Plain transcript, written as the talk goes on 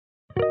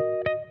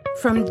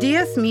From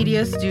DS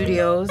Media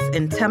Studios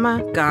in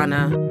Tema,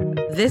 Ghana,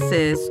 this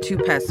is Two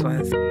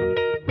Peswas.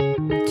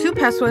 Two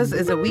Peswas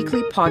is a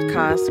weekly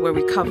podcast where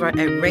we cover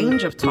a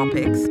range of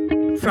topics,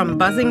 from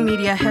buzzing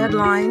media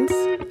headlines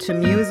to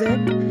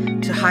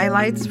music to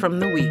highlights from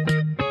the week.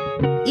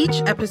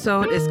 Each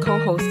episode is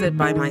co-hosted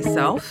by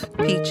myself,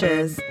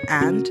 Peaches,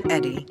 and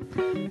Eddie.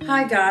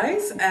 Hi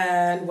guys,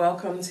 and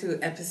welcome to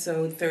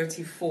episode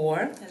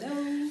 34.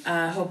 Hello.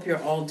 I hope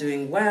you're all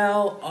doing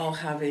well, all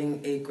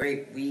having a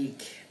great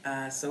week,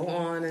 so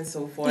on and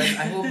so forth.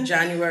 I hope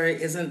January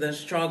isn't the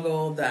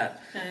struggle that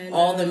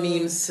all the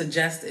memes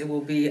suggest it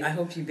will be. I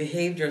hope you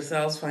behaved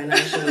yourselves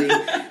financially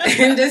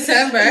in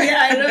December.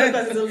 Yeah, I know,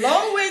 because it's a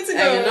long way to go.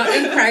 And you're not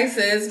in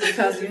crisis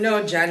because you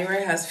know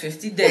January has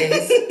 50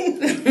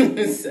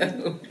 days.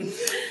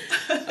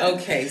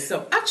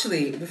 So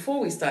actually, before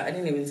we start, I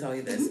didn't even tell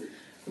you this.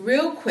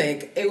 Real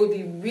quick, it would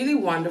be really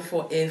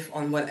wonderful if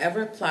on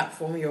whatever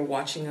platform you're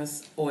watching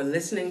us or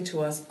listening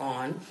to us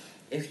on,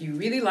 if you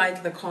really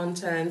like the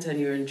content and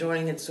you're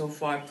enjoying it so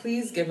far,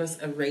 please give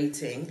us a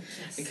rating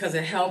because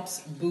it helps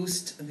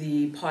boost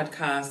the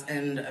podcast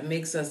and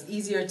makes us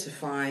easier to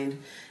find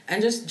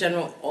and just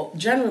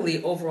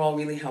generally overall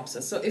really helps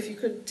us. So if you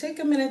could take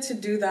a minute to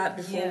do that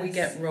before we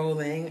get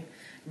rolling,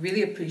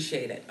 really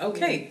appreciate it.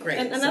 Okay, great.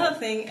 And another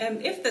thing,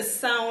 if the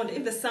sound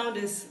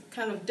is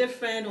kind of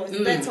different or it's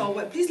better or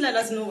what, please let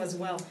us know as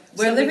well.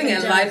 We're living a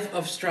life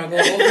of struggle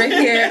over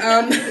here.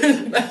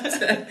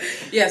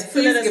 Yes,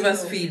 please give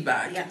us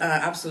feedback. Yeah.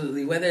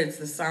 Absolutely. Whether it's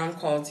the sound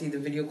quality, the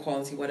video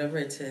quality, whatever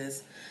it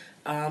is.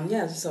 All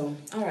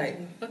right.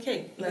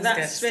 Okay, let's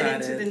get straight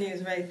started. Into the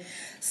news, right?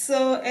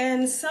 So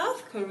in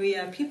South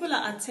Korea, people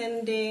are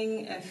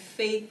attending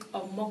fake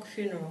or mock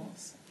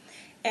funerals.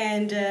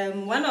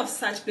 And one of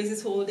such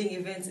places holding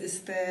events is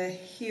the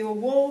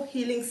Hyowo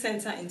Healing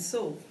Center in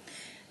Seoul.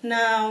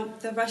 Now,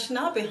 the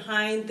rationale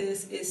behind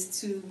this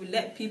is to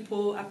let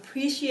people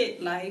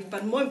appreciate life,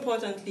 but more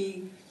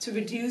importantly, to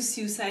reduce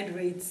suicide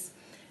rates.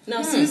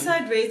 Now,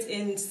 suicide rates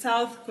in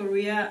South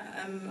Korea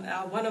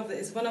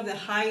is one of the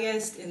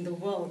highest in the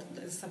world.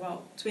 There's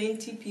about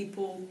 20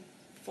 people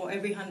for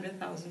every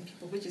 100,000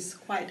 people, which is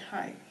quite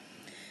high.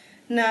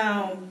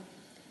 Now,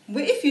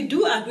 if you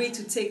do agree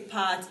to take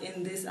part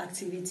in this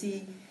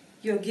activity,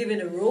 you're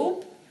given a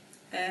robe.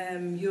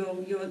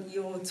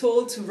 You're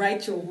told to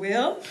write your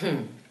will.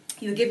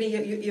 You're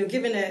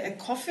given a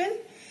coffin,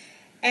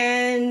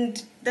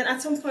 and then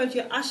at some point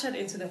you're ushered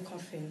into the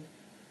coffin.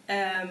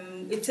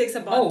 It takes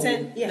about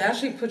 10. Yeah, they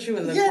actually put you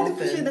in the coffin. Yeah, they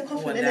put you in the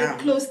coffin and down. then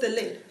close the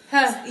lid.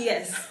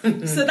 Yes.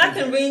 So that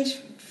can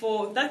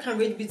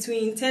range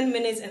between 10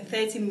 minutes and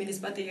 30 minutes.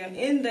 But you're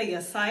in there,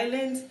 you're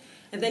silent.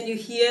 And then you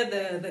hear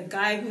the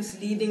guy who's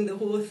leading the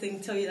whole thing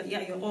tell you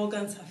that, your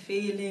organs are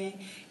failing,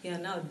 you're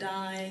now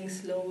dying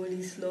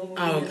slowly.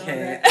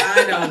 Okay,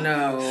 I don't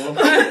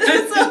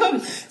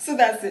know. so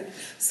that's it.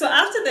 So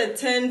after the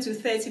 10 to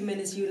 30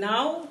 minutes, you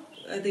now,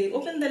 they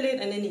open the lid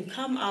and then you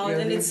come out. You're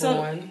and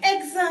reborn.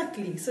 It's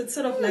exactly. So it's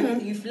sort of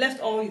like you've left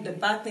all the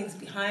bad things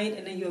behind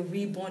and then you're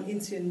reborn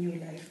into a new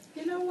life.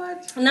 You know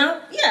what?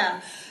 Now,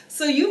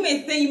 so you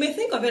may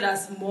think of it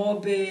as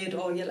morbid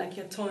or you're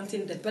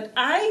taunting that, but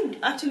I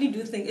actually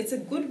do think it's a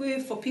good way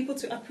for people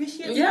to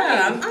appreciate life.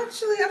 I'm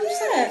just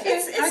like,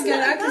 it's I get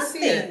it, I can see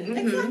it. Mm-hmm.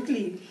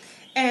 Exactly.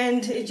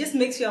 And it just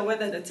makes you aware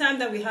that the time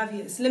that we have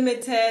here is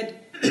limited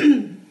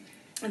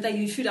and that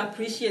you should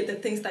appreciate the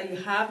things that you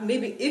have.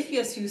 Maybe if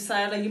you're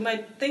suicidal, you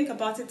might think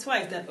about it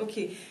twice, that,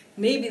 okay,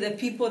 maybe the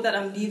people that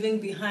I'm leaving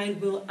behind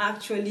will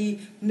actually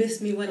miss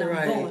me when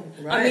I'm gone.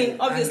 Right. I mean,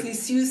 obviously,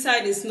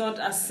 suicide is not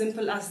as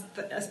simple as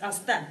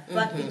that,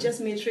 but it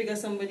just may trigger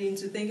somebody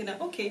into thinking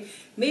that, okay,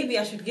 maybe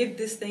I should give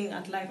this thing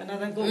at life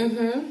another go,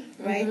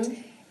 right?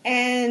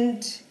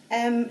 And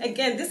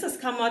again, this has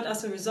come out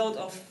as a result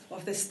of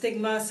the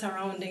stigma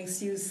surrounding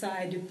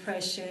suicide,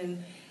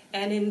 depression.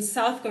 And in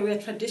South Korea,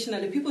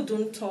 traditionally, people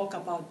don't talk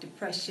about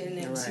depression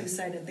and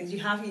suicide and things. You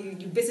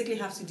basically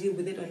have to deal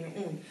with it on your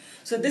own.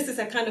 So this is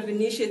a kind of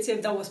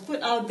initiative that was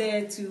put out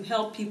there to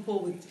help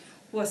people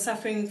who are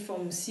suffering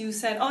from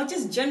suicide, or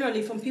just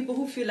generally from people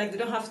who feel like they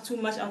don't have too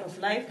much out of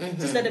life.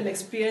 Just let them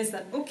experience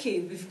that, okay,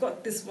 we've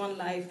got this one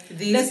life.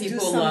 These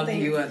people love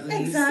you at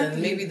least.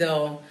 And maybe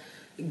they'll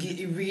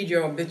read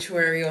your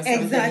obituary or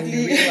something and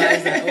you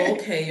realize that,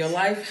 okay, your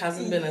life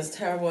hasn't been as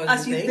terrible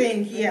as you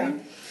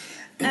think.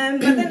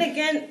 But then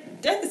again,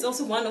 death is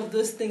also one of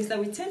those things that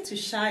we tend to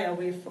shy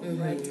away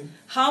from, right?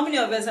 How many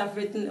of us have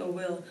written a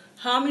will?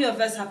 How many of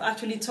us have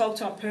actually talked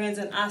to our parents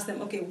and asked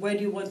them, okay, where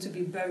do you want to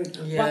be buried?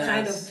 Yes. What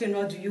kind of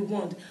funeral do you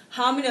want?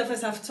 How many of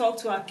us have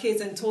talked to our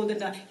kids and told them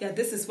that,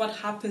 this is what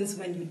happens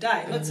when you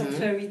die? Not some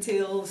fairy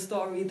tale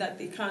story that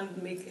they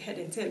can't make head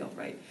and tail of,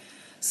 right?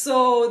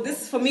 So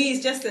this, for me,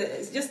 is just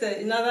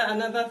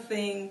another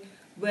thing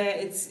where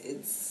it's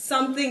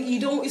something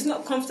it's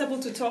not comfortable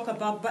to talk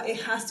about, but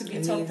it has to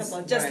be talked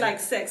about, just like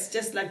sex,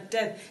 just like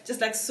death, just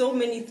like so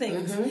many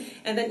things.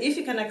 And then if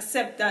you can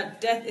accept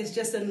that death is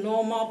just a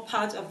normal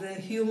part of the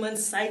human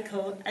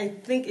cycle, I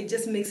think it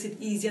just makes it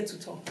easier to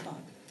talk about.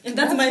 And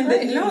that's my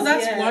great. No,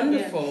 that's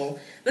wonderful.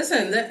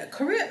 Listen,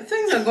 Korea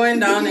things are going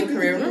down in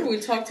Korea. Remember we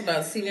talked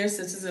about senior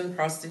citizen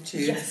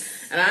prostitutes, Yes.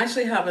 and I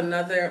actually have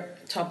another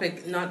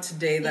topic not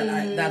today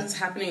that's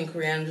happening in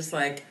Korea. I'm just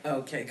like,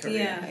 okay,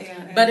 Korea.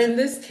 Yeah. But in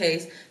this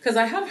case, because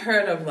I have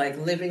heard of like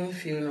living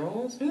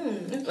funerals,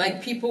 Okay.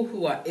 like people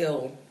who are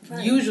ill.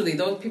 Right. Usually,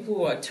 those people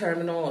who are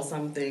terminal or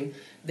something,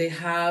 they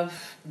have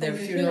their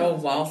funeral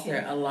whilst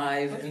they're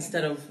alive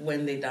instead of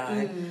when they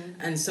die,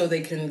 and so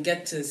they can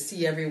get to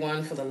see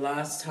everyone for the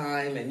last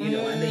time, and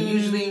and they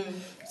usually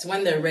it's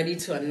when they're ready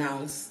to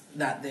announce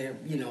that they're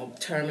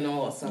terminal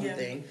or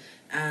something,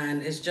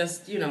 and it's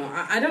just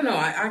I don't know,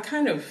 I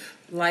kind of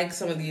like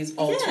some of these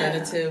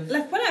alternative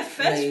like when I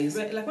ways.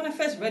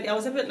 first read it, I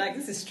was a bit like,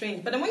 this is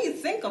strange, but then when you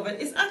think of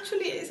it, it's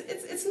actually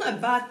it's not a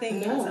bad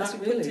thing. No, as not you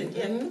put really. it.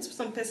 It puts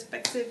some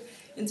perspective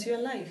into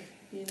your life.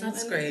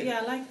 That's And, great. Yeah,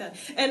 I like that.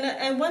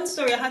 And one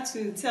story I had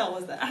to tell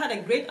was that I had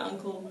a great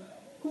uncle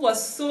who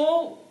was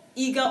so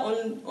eager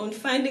on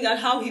finding out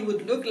how he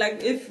would look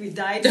like if we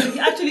died. So he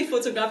actually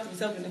photographed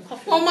himself in a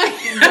coffin. Oh my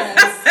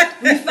Yes.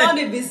 We found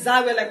it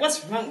bizarre. We're like,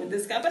 what's wrong with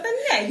this guy? But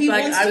then he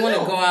like wants I to want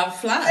know. to go out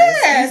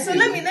fly. Yeah, so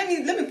let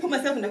me put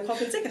myself in the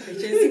coffin, take a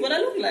picture, and see what I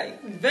look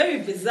like.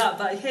 Very bizarre,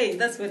 but hey,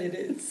 that's what it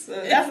is. So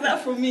that's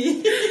that for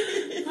me.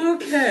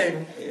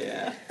 Okay.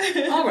 Yeah.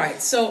 All right.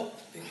 So,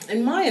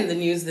 in the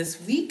news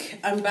this week,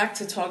 I'm back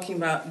to talking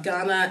about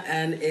Ghana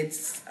and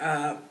its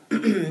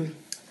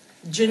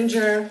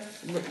ginger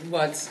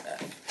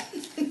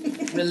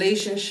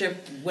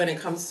relationship when it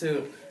comes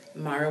to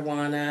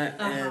marijuana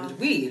and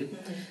weed.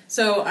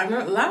 So I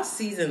remember last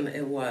season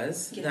it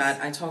was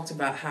that I talked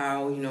about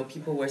how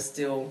people were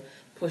still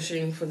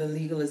pushing for the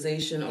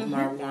legalization of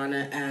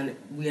marijuana, and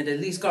we had at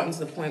least gotten to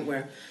the point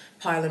where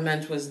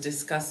Parliament was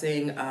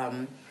discussing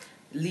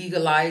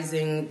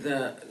legalizing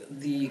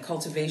the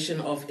cultivation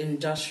of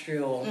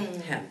industrial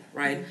hemp,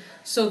 right?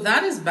 So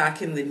that is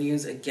back in the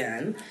news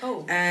again.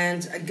 Oh.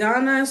 And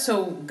Ghana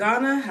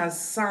has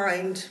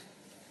signed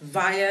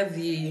via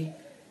the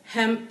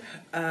hemp,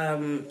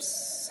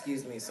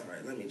 excuse me,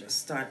 sorry, let me just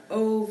start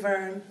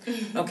over.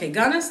 Okay,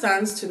 Ghana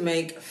stands to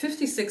make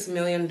 $56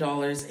 million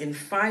in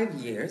 5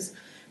 years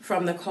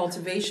from the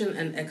cultivation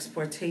and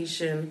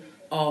exportation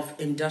of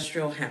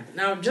industrial hemp.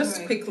 Now,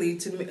 just quickly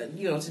to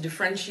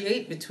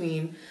differentiate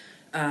between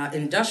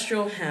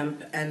industrial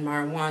hemp and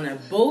marijuana,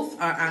 both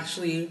are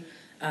actually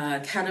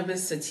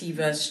cannabis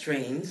sativa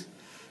strains.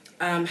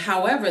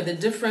 However,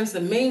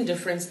 the main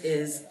difference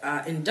is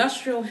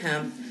industrial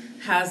hemp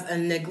has a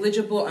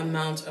negligible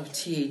amount of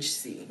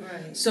THC.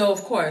 Right. So,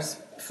 of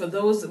course, for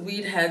those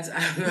weed heads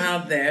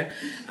out there,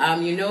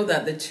 you know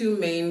that the two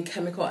main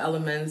chemical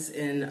elements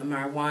in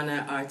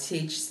marijuana are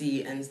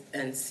THC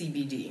and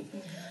CBD.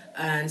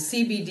 And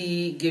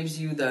CBD gives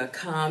you the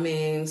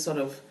calming, sort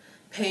of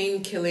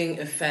pain-killing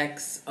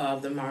effects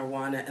of the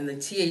marijuana, and the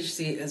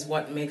THC is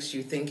what makes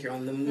you think you're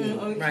on the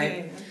moon,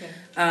 right?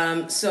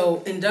 Okay.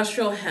 So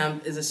industrial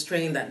hemp is a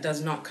strain that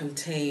does not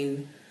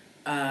contain,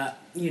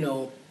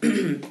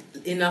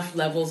 enough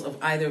levels of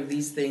either of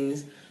these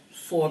things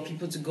for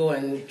people to go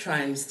and try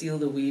and steal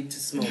the weed to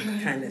smoke,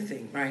 kind of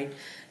thing, right?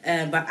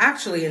 But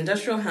actually,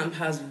 industrial hemp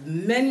has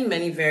many,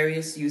 many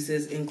various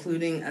uses,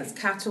 including as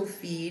cattle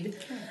feed.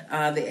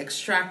 They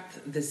extract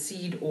the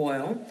seed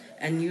oil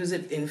and use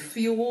it in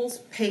fuels,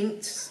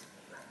 paints,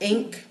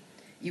 ink.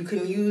 You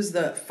can use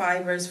the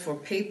fibers for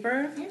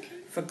paper,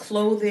 for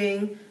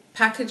clothing,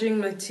 packaging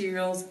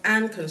materials,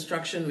 and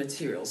construction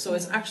materials. So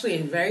it's actually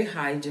in very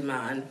high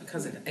demand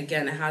because, it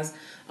has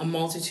a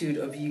multitude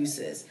of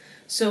uses.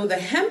 So the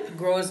Hemp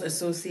Growers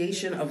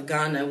Association of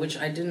Ghana, which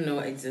I didn't know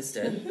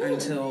existed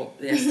until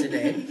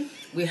yesterday,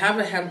 we have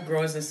a Hemp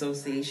Growers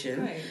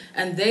Association,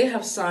 and they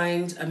have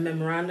signed a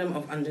memorandum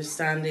of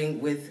understanding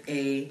with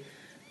a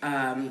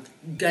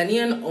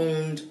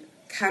Ghanaian-owned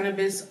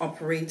cannabis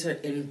operator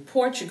in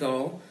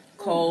Portugal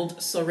called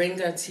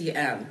Soringa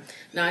TM.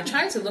 Now, I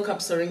tried to look up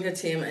Soringa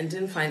TM and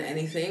didn't find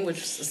anything, which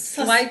is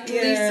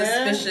slightly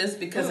suspicious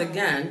because,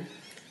 again,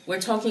 we're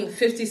talking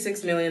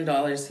 $56 million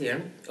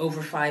here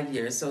over 5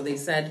 years. So they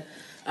said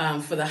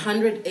for the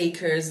 100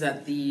 acres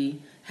that the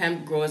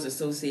Hemp Growers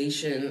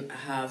Association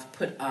have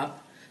put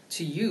up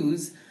to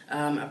use,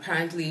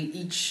 apparently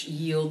each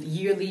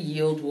yearly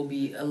yield will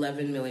be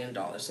 $11 million.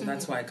 So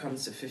that's why it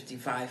comes to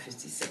 55,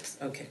 56.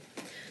 Okay.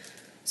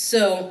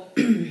 So,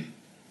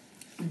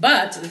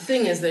 but the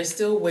thing is, they're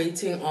still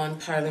waiting on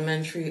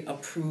parliamentary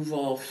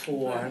approval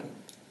for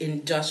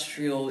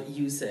industrial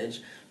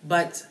usage.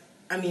 But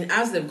I mean,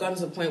 as they've gotten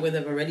to the point where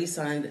they've already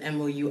signed an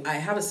MOU, I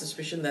have a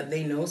suspicion that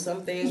they know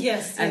something,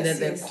 and that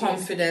they're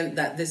confident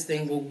that this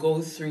thing will go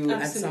through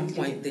at some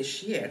point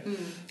this year.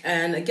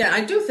 And again,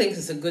 I do think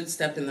it's a good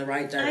step in the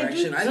right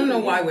direction. I don't know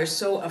why we're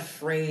so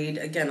afraid.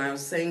 Again, I was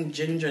saying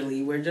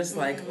gingerly, we're just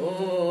like, I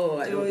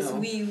don't know. It's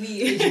we.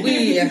 It's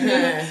we.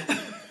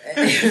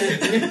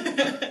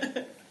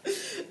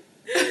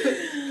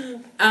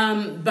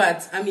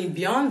 But I mean,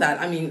 beyond that,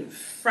 I mean,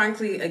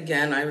 frankly,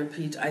 again, I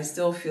repeat, I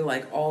still feel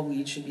like all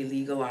weed should be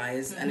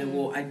legalized, and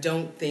I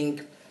don't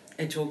think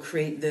it will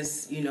create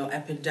this,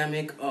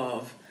 epidemic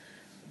of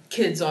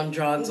kids on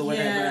drugs or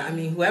whatever. Yeah. I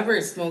mean, whoever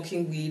is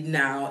smoking weed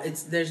now,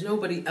 there's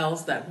nobody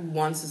else that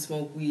wants to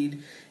smoke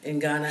weed in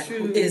Ghana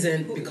who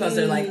isn't, because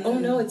they're like, oh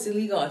no, it's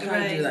illegal, I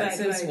can't do that.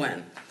 Since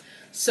when?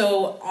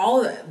 So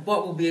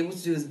what we'll be able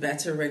to do is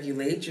better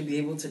regulate. You'll be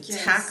able to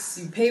tax.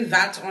 You pay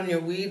VAT on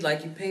your weed,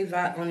 like you pay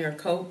VAT on your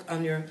coke,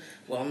 on your,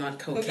 well, not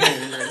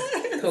cocaine,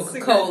 but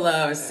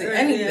Coca-Cola or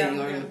anything,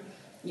 or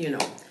you know.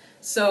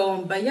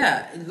 So, but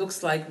yeah, it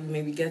looks like we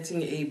may be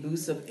getting a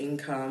boost of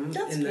income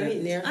in the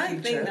near future. I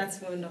think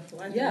that's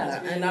wonderful.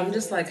 And I'm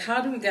just like,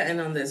 how do we get in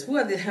on this? Who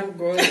are the hemp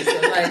growers?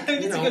 So like,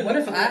 what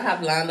if I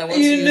have land I want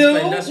to use for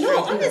industrial?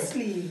 No,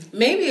 honestly.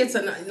 Maybe it's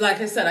like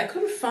I said, I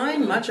couldn't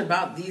find much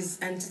about these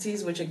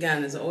entities, which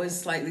again is always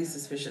slightly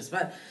suspicious,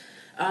 but.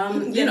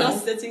 You're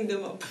not setting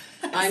them up.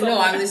 I know,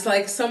 I'm just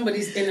like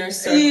somebody's inner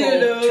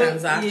circle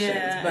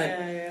transactions.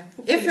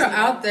 But if you're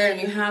out there and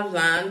you have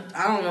land,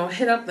 I don't know,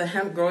 hit up the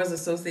Hemp Growers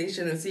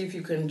Association and see if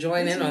you can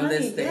join in on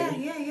this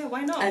thing. Yeah,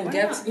 why not? And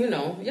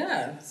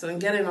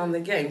and get in on the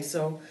game.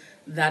 So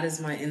that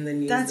is my in the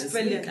news. That's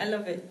brilliant. Week. I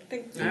love it.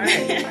 Thank you. All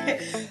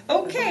right.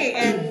 Okay,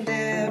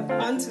 and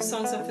on to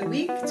songs of the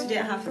week. Today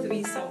I have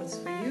 3 songs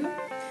for you.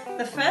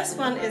 The first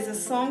one is a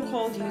song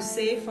called You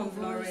Say from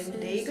Lauren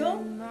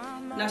Daigle.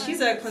 Now,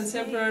 she's a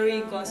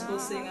contemporary gospel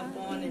singer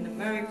born in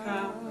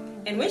America.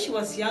 And when she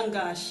was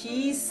younger,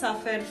 she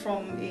suffered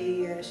from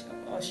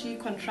she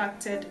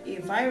contracted a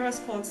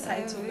virus called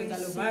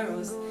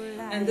cytomegalovirus.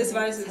 And this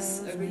virus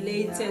is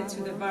related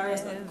to the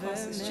virus that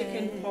causes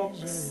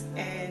chickenpox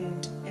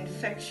and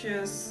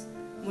infectious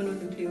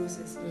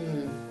mononucleosis.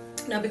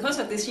 Now, because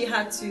of this, she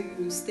had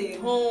to stay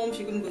home.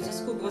 She couldn't go to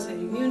school because her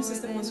immune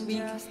system was weak.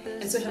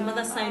 And so her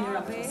mother signed her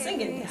up for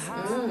singing this.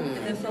 And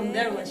then from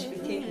there on, she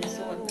became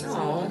restored.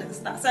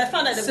 So I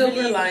found that a silver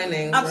really,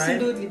 linings,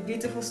 absolutely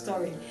beautiful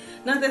story.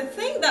 Now, the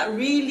thing that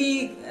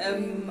really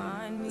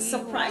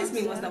surprised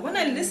me was that when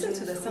I listened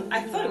to the song,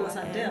 I thought it was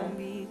Adele.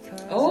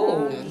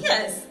 Oh.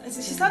 Yes.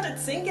 She started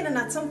singing, and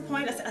at some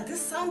point I said,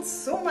 this sounds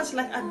so much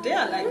like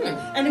Adele.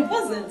 And it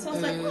wasn't. So I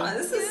was like, wow,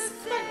 this is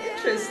quite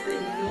interesting,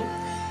 you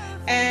know.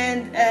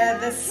 And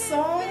the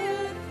song,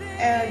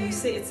 you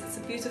say it's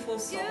a beautiful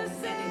song,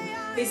 and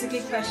it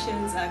basically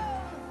questions like,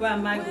 where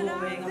am I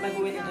going? Am I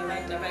going in the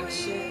right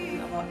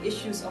direction? About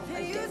issues of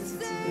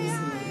identity,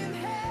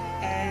 basically.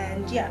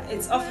 And yeah,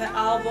 it's off her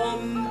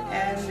album,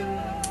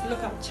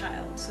 Look Up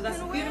Child. So that's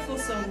a beautiful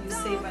song, You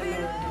Say by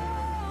Lauren.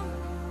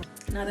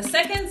 Now the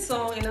second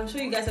song, and I'm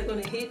sure you guys are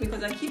going to hate me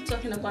because I keep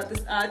talking about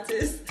this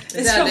artist.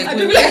 It's from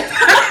Adele.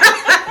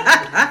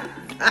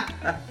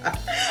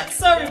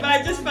 Sorry, but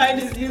I just find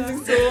his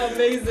music so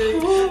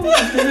amazing.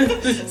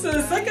 So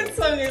the second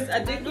song is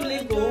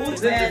Adekunle Gold.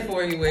 Is it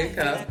Before You Wake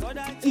Up?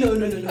 No.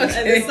 Okay.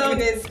 And the song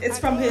it's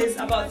from his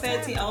About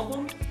 30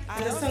 album.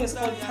 And the song is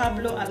called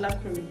Pablo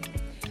Alakuri.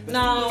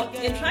 Now,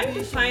 in trying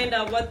to find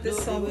out what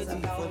this song is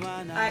about,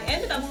 I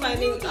ended up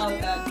finding out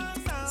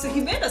that so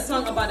he made a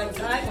song about a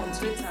guy on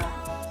Twitter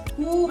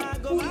who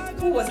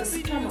was a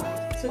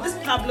scammer. So this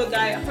Pablo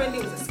guy apparently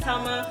was a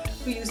scammer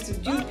who used to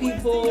dupe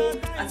people,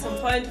 at some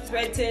point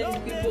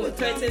threatened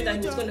that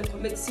he was going to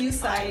commit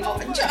suicide. Oh,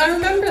 I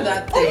remember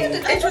that thing.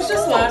 It was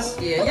just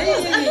last year.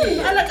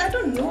 Yeah. I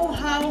don't know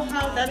how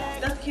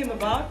that came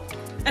about.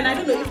 And I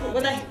don't know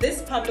whether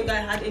this Pablo guy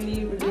had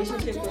any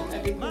relationship with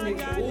Adekunle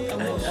Gold. I'm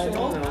not sure. I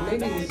don't know.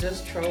 Maybe he's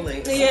just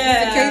trolling.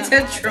 Yeah.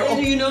 Sophisticated troll.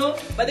 You know,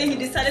 but then he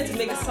decided to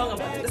make a song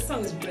about it. The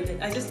song is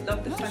brilliant. I just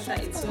love the fact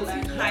that it's so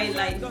like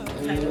highlight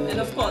kind of. And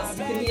of course,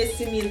 you can hear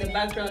Simi in the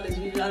background as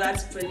usual.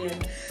 That's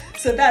brilliant.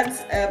 So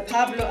that's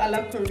Pablo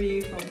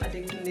Alakuri from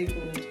Adekunle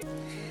Gold.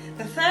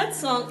 The third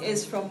song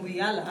is from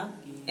Riala.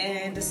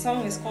 And the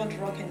song is called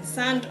Rock and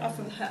Sand off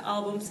of her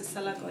album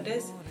Sisala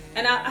Goddess.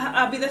 And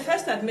I'll be the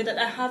first to admit that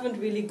I haven't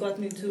really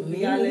gotten into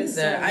Riala's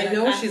song. I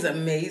know she's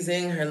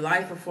amazing. Her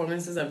live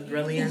performances are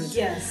brilliant.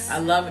 Yes. I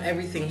love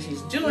everything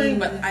she's doing,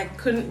 but I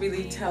couldn't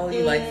really tell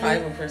you like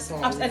 5 of her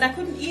songs. And I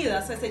couldn't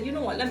either. So I said, you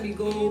know what, let me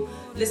go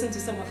listen to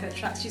some of her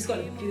tracks. She's got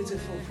a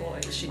beautiful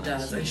voice. She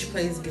does. And she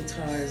plays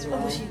guitar as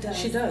well. Oh, she does?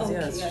 She does,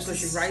 okay, yes. So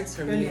she writes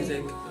her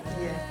music.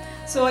 Yeah.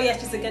 So yeah,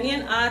 she's a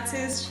Ghanaian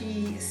artist.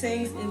 She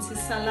sings in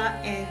Sisala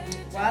and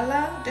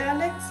Wala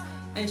dialects,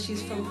 and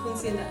she's from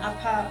Punsi in the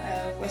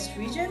Upper West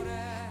region.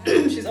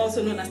 She's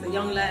also known as the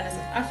Young Lioness of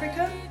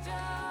Africa.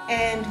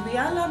 And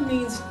Riala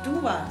means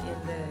dua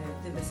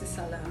in the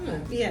Sisala.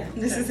 Yeah,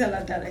 the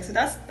Sisala dialect. So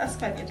that's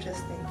quite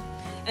interesting.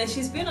 And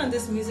she's been on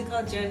this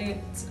musical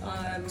journey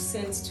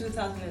since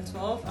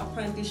 2012.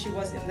 Apparently, she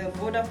was in the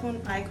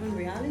Vodafone Icon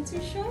reality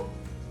show.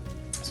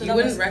 So you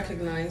wouldn't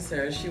recognize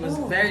her. She was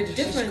very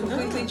different. She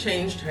completely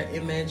changed her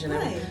image, and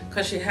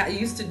because she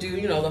used to do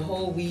the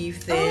whole weave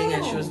thing,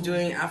 and she was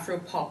doing Afro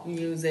pop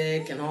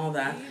music and all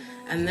that.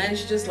 And then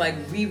she just like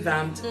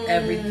revamped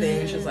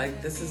everything. She was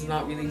like, "This is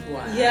not really who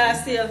I am." Yeah,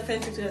 stay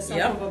authentic to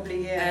herself,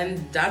 probably. Yeah,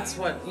 and that's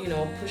what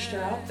pushed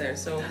her out there.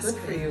 So that's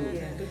good for you.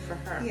 Yeah. Good for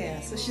her.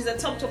 Yeah, so she's a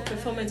top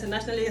performer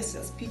internationally,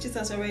 as Peaches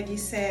has already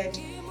said.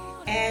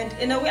 And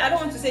in a way, I don't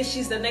want to say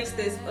she's the next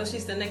this or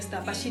she's the next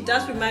star, but she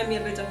does remind me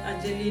a bit of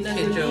Angelina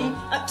Jolie.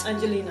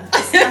 Angelina.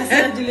 I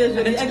said Angelina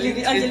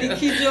Jolie. Angelique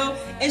Kidjo.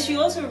 And she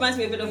also reminds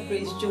me a bit of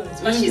Grace Jones.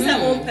 But she's her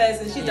own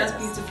person. She does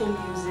beautiful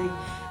music.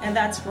 And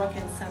that's Rock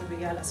and Sand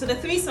Riala. So the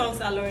three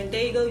songs are Lauren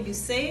Daigle, You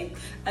Say,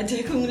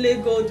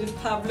 Adekunle Gold with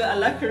Pablo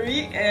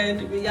Alakari,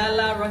 and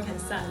Riala, Rock and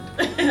Sand.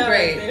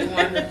 Great,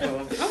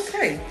 wonderful.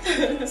 Okay,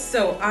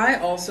 so I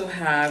also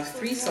have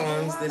three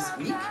songs this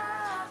week.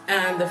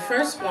 And the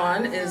first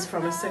one is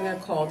from a singer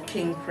called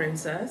King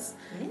Princess,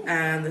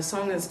 and the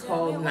song is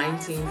called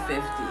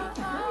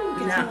 1950.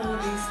 All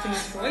these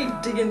things, where are you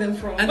digging them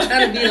from? I'm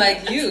trying to be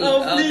like you.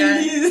 Oh,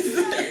 okay?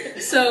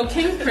 please. So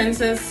King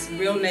Princess'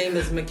 real name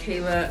is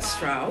Michaela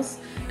Strauss,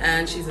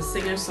 and she's a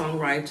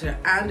singer-songwriter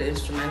and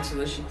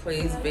instrumentalist. She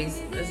plays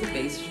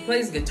she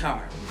plays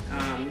guitar.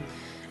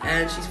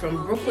 And she's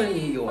from Brooklyn,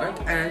 New York,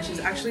 and she's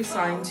actually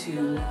signed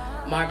to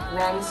Mark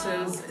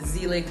Ronson's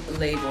Zelig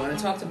label. And I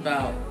talked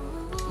about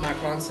Mark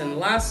Ronson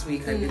last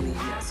week, I believe.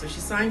 Yeah. So she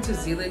signed to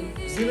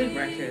Zelig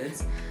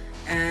Records,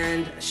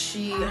 and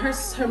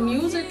her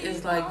music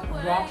is like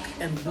rock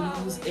and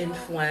blues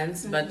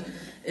influence, but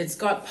it's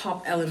got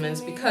pop elements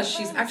because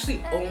she's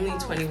actually only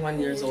 21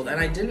 years old, and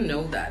I didn't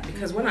know that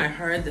because when I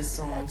heard this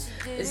song,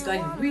 it's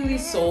like really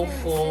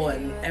soulful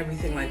and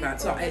everything like that.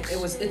 So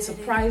it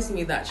surprised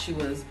me that she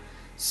was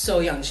so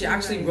young. She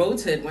actually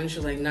wrote it when she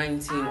was like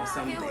 19 or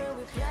something.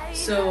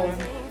 So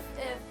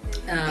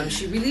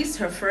she released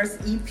her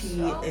first EP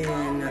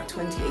in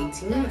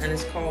 2018, and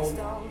it's called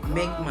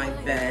Make My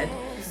Bed.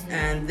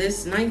 And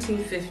this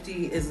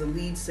 1950 is the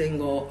lead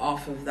single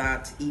off of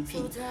that EP.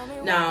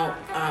 Now,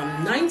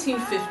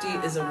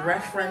 1950 is a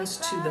reference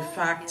to the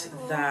fact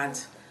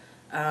that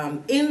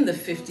in the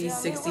 50s,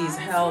 60s,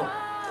 hell,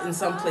 in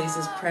some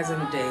places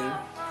present day,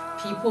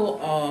 people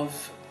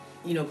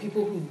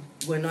who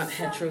were not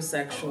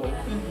heterosexual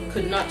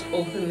could not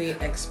openly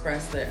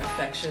express their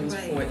affections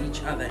for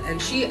each other. And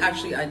she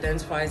actually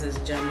identifies as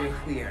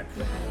genderqueer.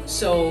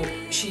 So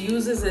she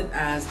uses it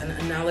as an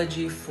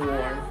analogy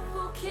for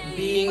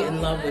being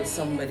in love with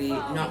somebody,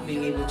 not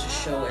being able to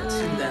show it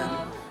to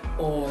them,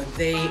 or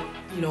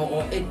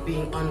or it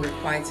being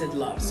unrequited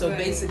love. So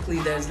basically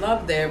there's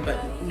love there, but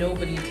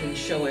nobody can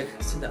show it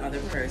to the other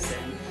person,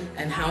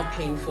 and how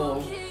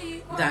painful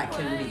that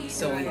can be.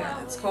 So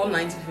yeah, it's called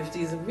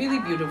 1950. It's a really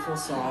beautiful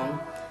song.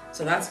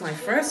 So that's my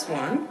first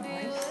one.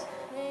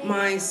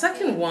 My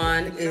second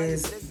one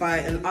is by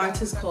an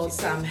artist called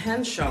Sam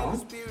Henshaw,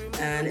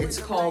 and it's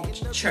called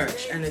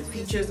Church, and it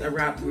features a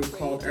rap group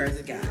called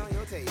Earth Gang.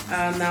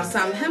 Now,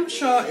 Sam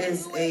Henshaw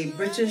is a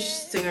British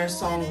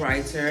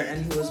singer-songwriter,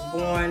 and he was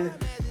born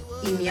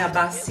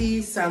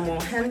Imiabasi Samuel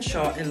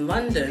Henshaw in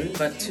London,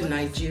 but to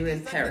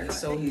Nigerian parents.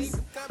 So he's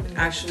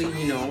actually,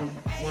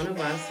 one of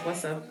us.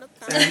 What's up,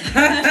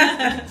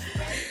 Sam?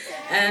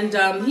 And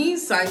he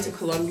signed to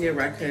Columbia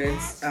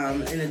Records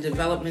in a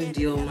development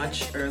deal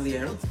much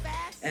earlier.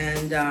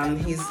 And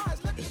he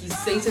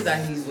stated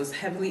that he was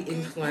heavily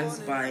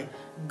influenced by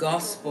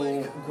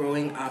gospel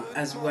growing up,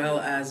 as well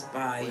as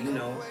by,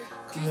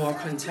 more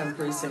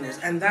contemporary singers.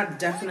 And that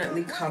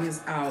definitely comes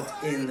out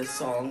in the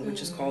song,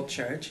 which is called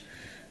Church.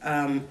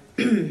 And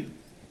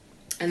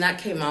that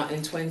came out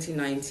in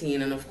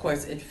 2019. And of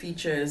course, it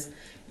features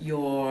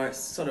your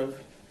sort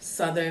of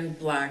Southern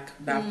Black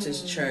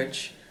Baptist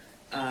Church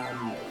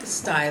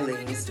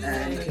stylings,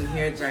 and you can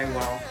hear it very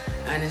well,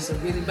 and it's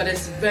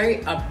very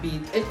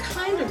upbeat. It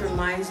kind of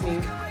reminds me,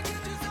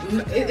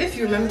 if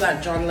you remember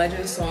that John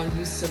Legend song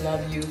Used to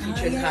Love You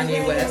featuring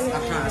Kanye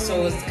West,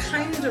 so it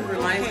kind of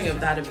reminds me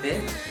of that a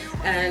bit.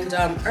 And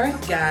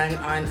Earth Gang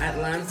are an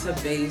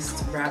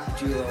Atlanta-based rap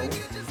duo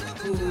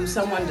who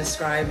someone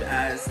described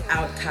as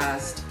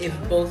outcast if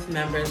both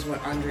members were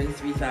under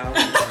 3,000.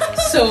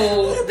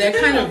 So they're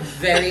kind of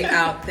very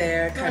out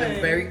there, kind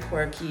of very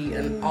quirky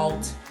and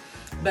alt,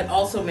 but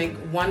also make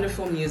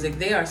wonderful music.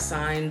 They are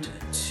signed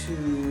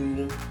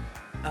to,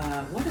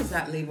 what is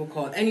that label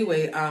called?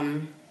 Anyway,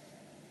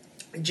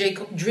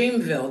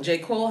 Dreamville. J.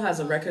 Cole has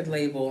a record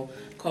label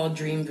called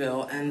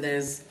Dreamville, and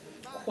there's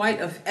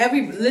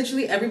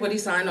literally everybody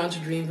signed on to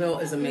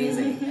Dreamville is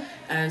amazing.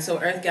 And so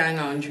Earth Gang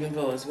are on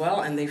Dreamville as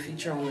well, and they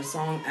feature on the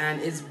song,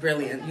 and it's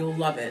brilliant. You'll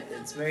love it.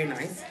 It's very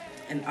nice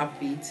and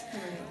upbeat.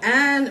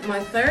 And my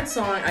third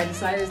song, I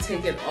decided to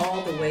take it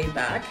all the way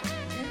back.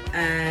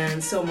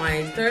 And so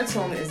my third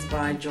song is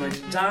by George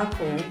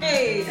Darko,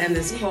 and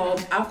it's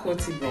called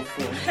Akoti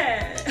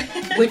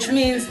Bofo, which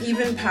means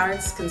even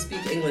parrots can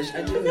speak English.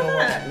 I didn't know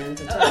what that meant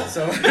at all.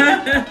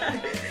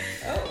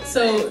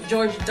 So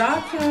George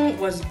Darko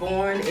was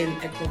born in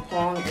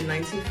Ekropong in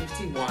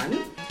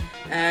 1951,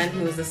 and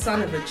he was the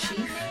son of a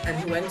chief, and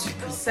he went to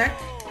Pusek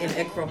in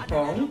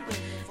Ekropong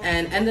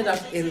and ended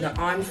up in the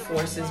armed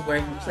forces, where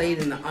he played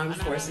in the armed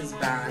forces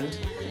band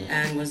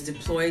and was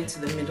deployed to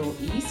the Middle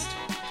East.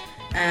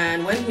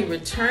 And when he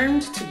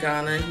returned to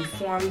Ghana, he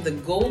formed the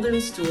Golden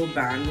Stool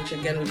Band, which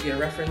again would be a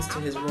reference to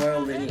his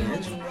royal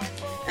lineage.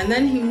 And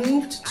then he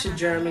moved to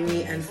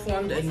Germany and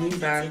formed a new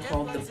band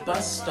called the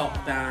Bus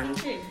Stop Band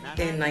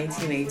in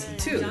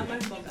 1982.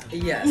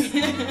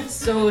 Yes.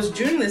 So it was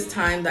during this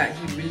time that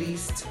he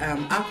released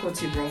Ako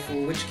Ti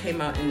Brofo, which came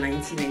out in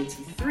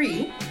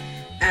 1983.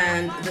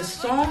 And the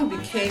song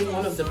became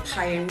one of the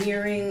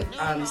pioneering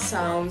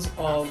sounds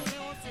of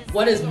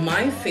what is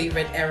my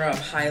favorite era of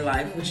high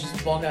life, which is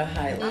Boga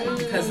High Life.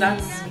 Because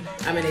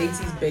I'm an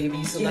 80s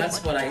baby, so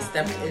that's what I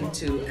stepped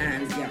into.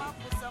 And yeah.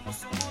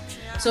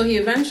 So he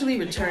eventually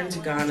returned to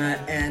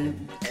Ghana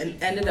and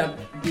ended up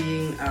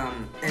being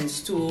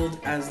installed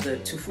as the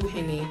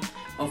Tufuhini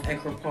of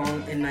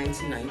Ekropong in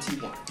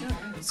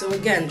 1991. So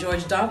again,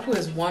 George Dapu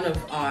is one of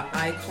our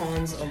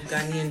icons of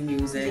Ghanaian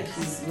music.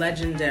 He's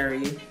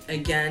legendary.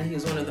 Again,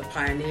 he's one of the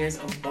pioneers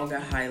of Boga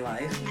High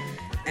Life.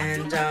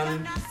 And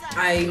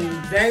I'm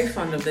very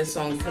fond of this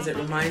song because it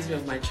reminds me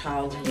of my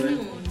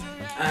childhood.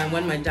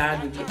 When my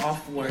dad would be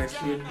off work,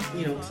 he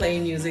would, play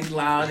music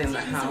loud in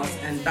the house.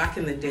 And back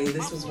in the day,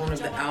 this was one of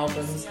the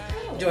albums,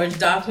 George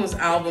Dapu's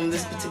album,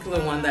 this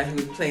particular one that he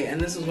would play. And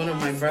this was one of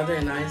my brother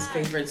and I's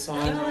favorite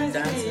songs we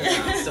danced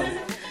around. So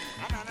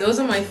those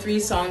are my 3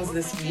 songs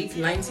this week: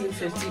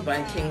 1950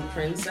 by King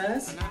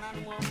Princess,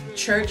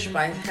 Church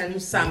by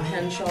Sam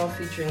Henshaw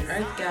featuring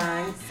Earth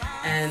Gang,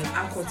 and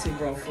Ako Ti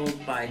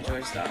Brofo by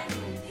George Dapu.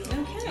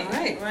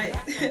 Okay. All right.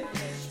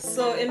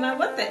 So in my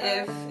What the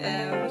F,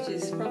 which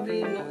is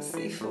probably not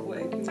safe for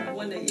work, you might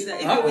want to either,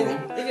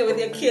 if you're with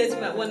your kids, you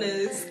might want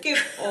to skip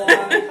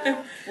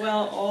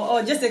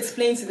or just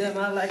explain to them,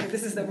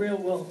 this is the real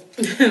world.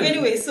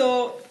 Anyway,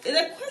 so in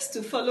a quest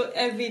to follow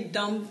every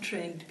dumb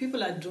trend,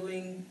 people are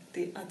doing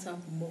the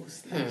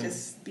uttermost,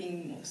 just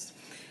being most.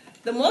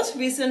 The most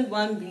recent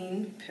one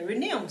being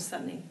perineum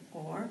sunning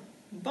or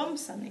bum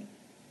sunning.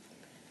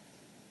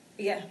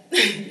 Yeah.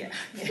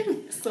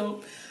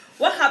 So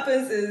what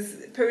happens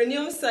is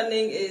perineum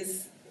sunning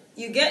is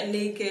you get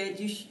naked,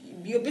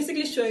 you're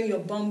basically showing your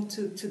bum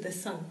to the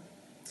sun.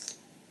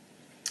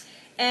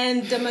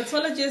 And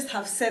dermatologists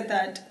have said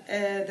that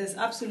there's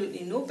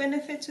absolutely no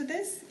benefit to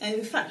this. And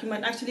in fact, you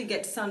might actually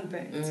get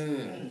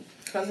sunburns.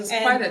 Because it's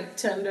quite a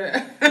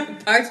tender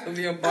part of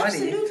your body.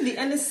 Absolutely.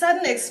 And a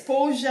sudden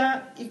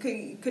exposure, you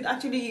could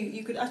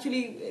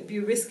actually be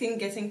risking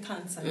getting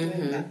cancer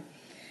doing that.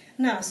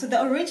 Now, so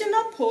the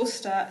original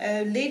poster,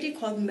 a lady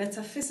called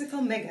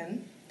Metaphysical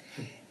Megan,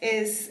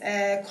 is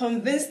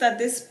convinced that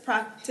this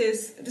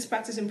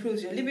practice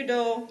improves your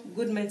libido,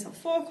 good mental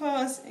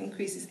focus,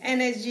 increases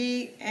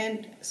energy,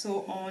 and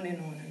so on and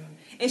on and on.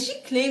 And she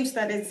claims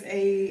that it's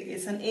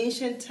an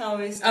ancient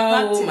Taoist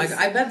practice. Oh my God!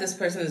 I bet this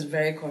person is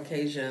very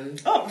Caucasian.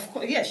 Oh, of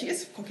course, yeah, she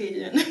is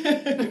Caucasian.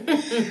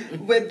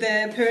 With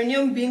the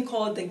perineum being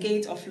called the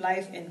gate of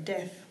life and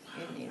death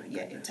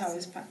in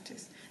Taoist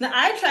practice. Now,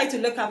 I tried to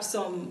look up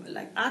some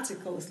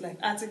articles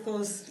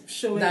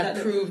showing that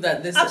prove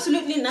that this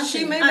absolutely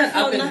nothing. She made that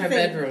up in her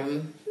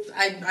bedroom.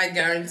 I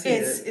guarantee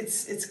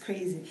it's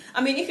crazy.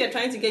 I mean, if you're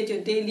trying to get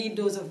your daily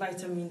dose of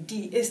vitamin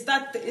D, is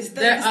that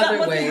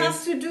what ways. you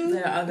have to do?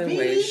 There are other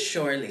ways,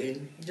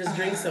 surely. Just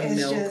drink some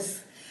milk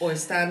or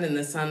stand in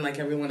the sun like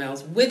everyone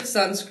else with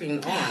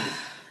sunscreen on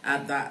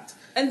at that.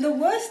 And the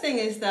worst thing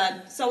is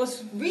that, so I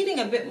was reading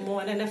a bit more,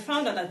 and then I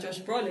found out that Josh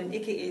Brolin,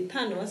 aka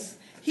Thanos,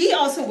 he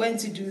also went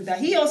to do that.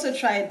 He also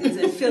tried this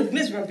and failed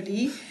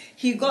miserably.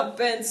 He got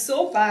burnt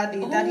so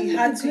badly that he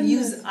had to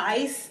use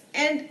ice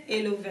and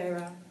aloe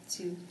vera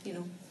to,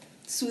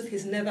 soothe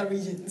his nether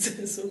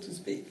regions, so to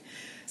speak.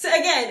 So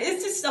again,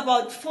 it's just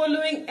about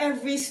following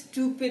every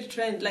stupid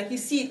trend. Like you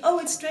see it,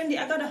 it's trendy,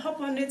 I gotta hop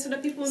on it so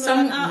that people know.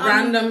 Some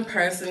random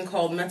person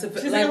called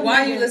Metaphysical.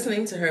 Why are you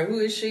listening to her? Who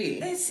is she?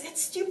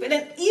 It's stupid.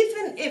 And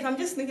even if, I'm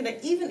just thinking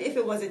that even if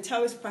it was a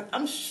Taoist practice,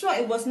 I'm sure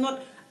it was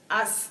not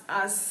as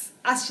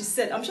she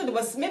said. I'm sure there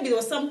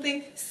was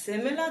something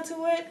similar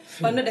to it,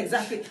 but not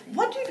exactly.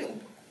 What do you do?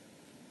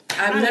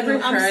 I've never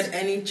heard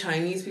any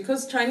Chinese,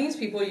 because Chinese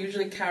people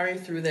usually carry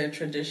through their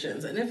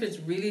traditions. And if it's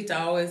really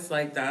Taoist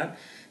like that,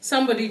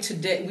 somebody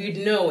today,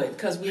 we'd know it,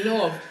 because we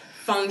know of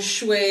Feng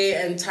Shui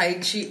and Tai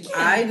Chi. Yeah,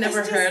 I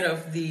never heard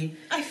of the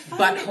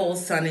butthole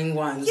sunning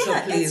one. Yeah,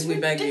 so please, we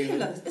beg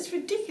you. It's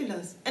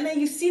ridiculous. And then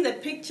you see the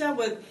picture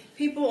with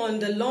people on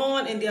the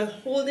lawn and they're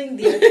holding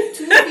their 2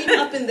 feet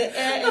up in the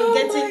air and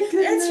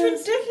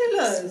it's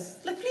ridiculous.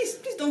 Like, please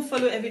don't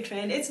follow every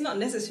trend. It's not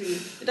necessary.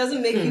 It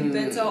doesn't make you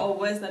better or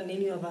worse than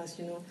any of us,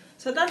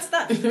 So that's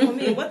that for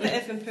me. What the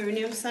F in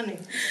perineum sunning?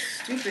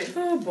 Stupid.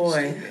 Oh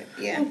boy. Stupid.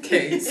 Yeah.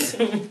 Okay.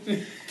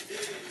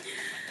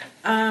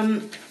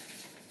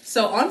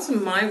 So on to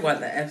my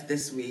What the F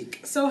this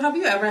week. So have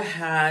you ever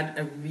had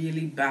a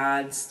really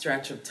bad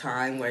stretch of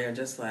time where you're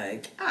just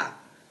like,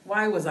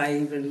 why was I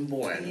even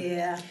born?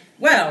 Yeah.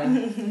 Well,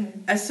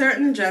 a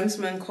certain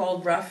gentleman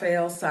called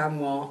Raphael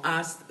Samuel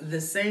asked the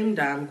same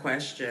damn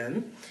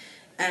question,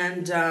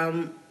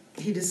 and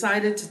he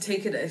decided to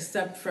take it a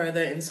step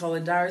further in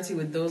solidarity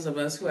with those of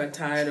us who are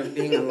tired of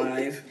being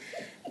alive.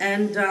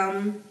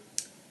 And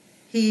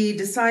he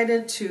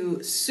decided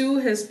to sue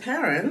his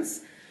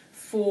parents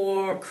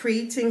for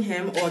creating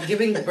him or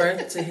giving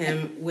birth to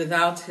him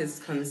without his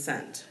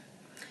consent.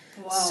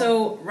 Wow.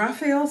 So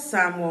Raphael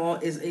Samuel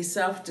is a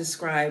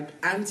self-described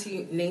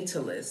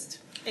anti-natalist.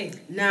 Hey.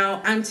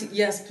 Now,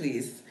 yes,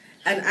 please.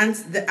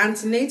 The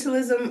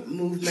antinatalism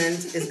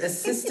movement is a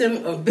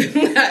system of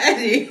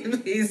Eddie,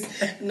 please.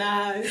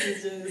 Nah, this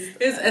is just...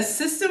 It's a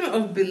system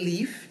of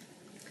belief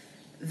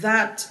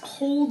that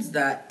holds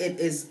that it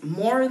is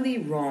morally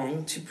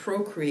wrong to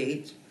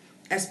procreate,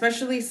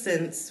 especially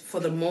since, for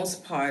the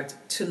most part,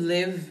 to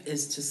live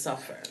is to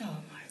suffer. Oh my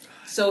God.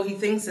 So he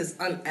thinks it's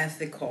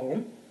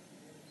unethical.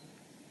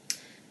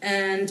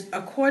 And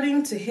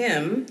according to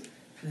him,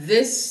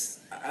 this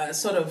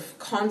sort of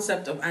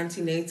concept of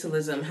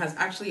antinatalism has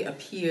actually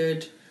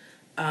appeared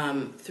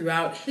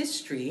throughout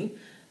history,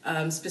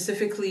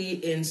 specifically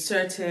in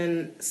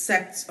certain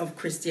sects of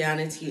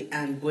Christianity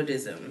and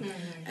Buddhism. Mm-hmm.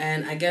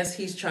 And I guess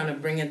he's trying to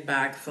bring it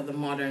back for the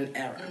modern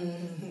era.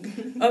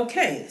 Mm-hmm.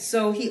 Okay,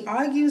 so he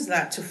argues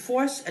that to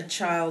force a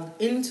child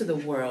into the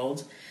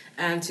world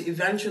and to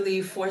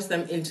eventually force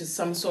them into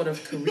some sort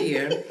of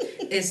career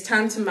is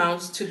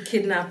tantamount to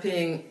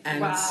kidnapping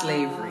and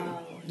slavery.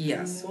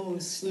 Yes.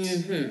 Most.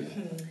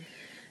 Mm-hmm.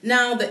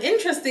 Now, the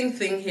interesting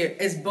thing here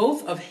is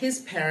both of his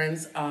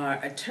parents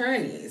are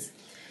attorneys.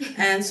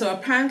 And so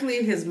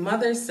apparently his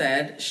mother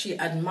said she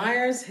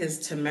admires his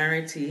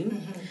temerity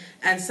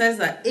and says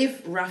that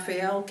if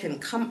Raphael can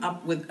come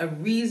up with a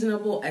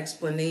reasonable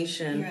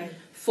explanation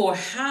for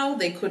how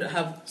they could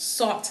have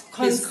sought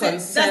his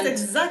consent,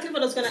 that's exactly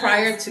what I was going to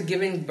prior ask. to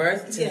giving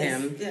birth to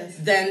him,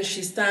 then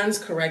she stands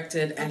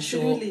corrected and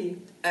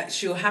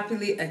she'll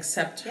happily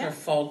accept her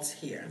faults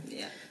here.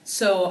 Yeah.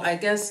 So I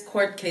guess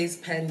court case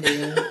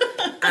pending,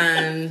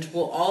 and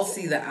we'll all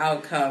see the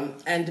outcome.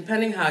 And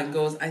depending how it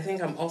goes, I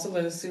think I'm also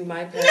going to sue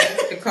my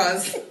parents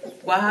because the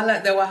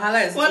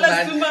wahala is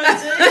too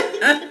much.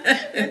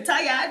 You're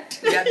tired.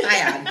 You're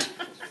tired.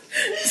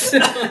 So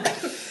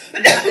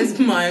that is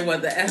my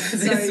what the F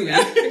this week.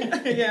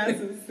 Yeah,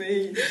 that's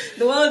insane.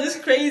 The world is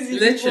crazy.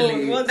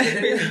 Literally. The world is a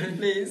crazy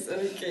place.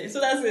 Okay,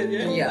 so that's it,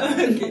 yeah? Yeah.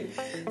 Okay,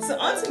 so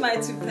on to my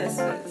two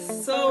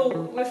pesos.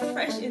 So we're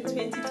fresh in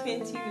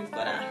 2020. We've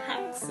got our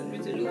hacks and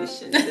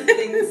resolutions and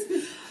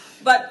things.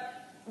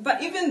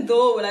 But even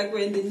though we're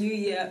in the new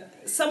year,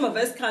 some of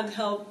us can't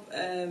help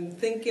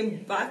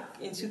thinking back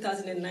in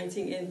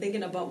 2019 and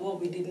thinking about what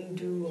we didn't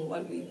do or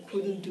what we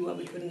couldn't do or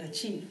we couldn't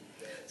achieve.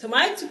 So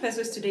my two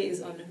pesos today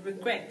is on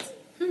regret.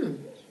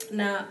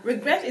 Now,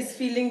 regret is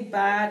feeling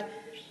bad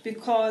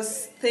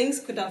because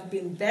things could have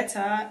been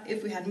better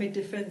if we had made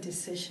different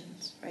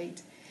decisions, right?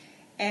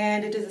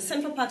 And it is a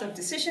central part of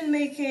decision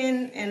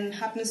making and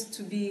happens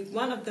to be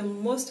one of the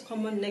most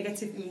common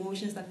negative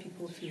emotions that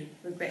people feel,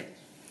 regret.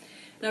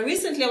 Now,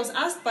 recently I was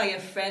asked by a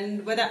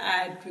friend whether I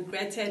had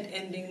regretted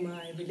ending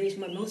my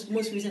most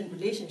recent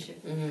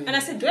relationship. And I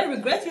said, do I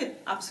regret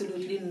it?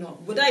 Absolutely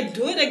not. Would I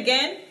do it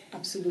again?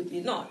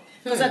 Absolutely not.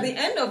 Because at the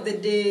end of the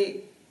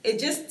day, it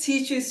just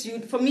teaches you,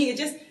 for me, it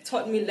just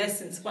taught me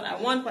lessons. What I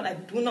want, what I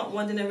do not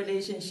want in a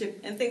relationship,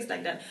 and things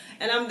like that.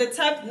 And I'm the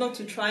type not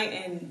to try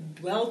and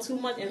dwell too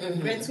much and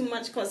regret too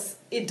much because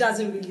it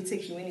doesn't really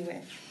take you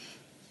anywhere.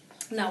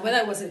 Now, whether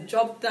it was a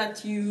job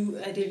that you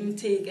didn't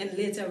take and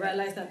later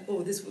realized that,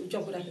 oh, this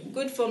job would have been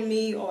good for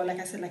me, or like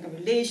I said, like a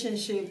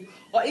relationship,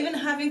 or even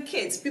having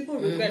kids. People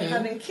regret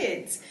having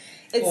kids.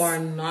 Or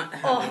not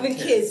having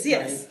kids,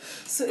 yes.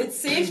 Right. So it's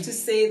safe to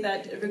say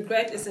that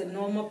regret is a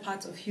normal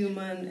part of the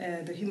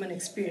human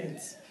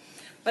experience.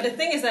 But the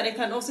thing is that it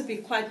can also be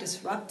quite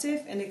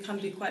disruptive and it can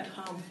be quite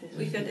harmful.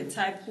 If you're the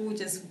type who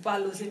just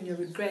wallows in your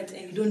regret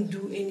and you don't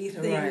do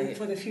anything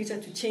for the future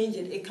to change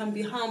it, it can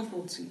be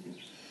harmful to you.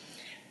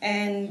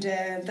 And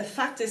the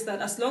fact is that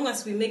as long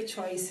as we make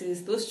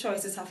choices, those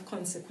choices have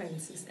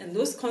consequences. And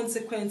those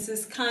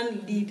consequences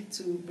can lead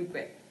to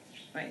regret,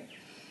 right?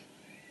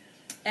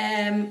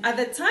 At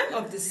the time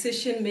of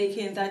decision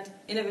making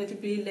that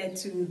inevitably led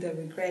to the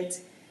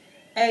regret,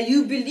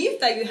 you believe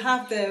that you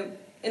have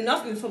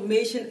enough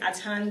information at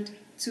hand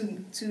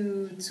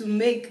to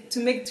make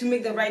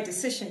the right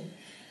decision.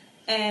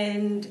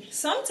 And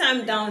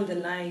sometime down the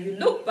line, you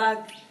look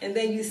back and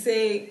then you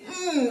say,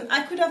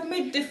 I could have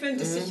made different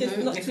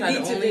decisions not if to I'd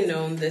lead to only this.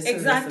 known this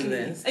Exactly. And this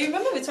and this. And you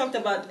remember we talked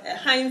about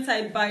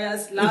hindsight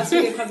bias last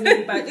week,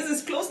 cognitive bias. This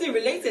is closely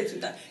related to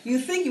that. You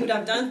think you would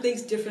have done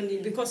things differently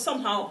because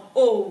somehow,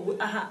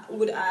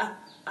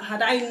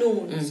 had I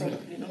known, sort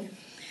of, you know.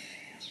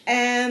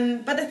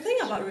 But the thing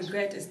about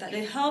regret is that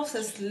it helps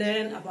us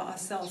learn about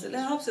ourselves. It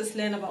helps us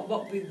learn about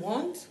what we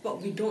want,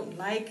 what we don't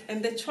like,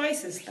 and the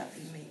choices that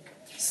we make.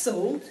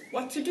 So,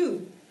 what to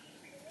do?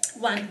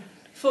 1,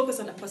 focus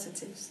on the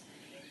positives.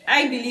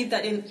 I believe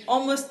that in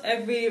almost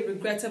every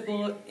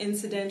regrettable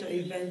incident or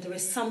event, there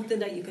is something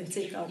that you can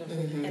take out of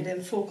it and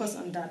then focus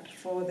on that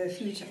for the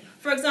future.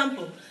 For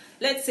example,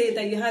 let's say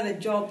that you have a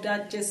job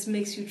that just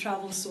makes you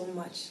travel so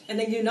much. And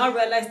then you now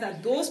realize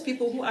that those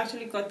people who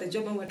actually got the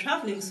job and were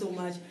traveling so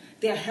much,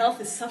 their health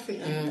is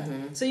suffering under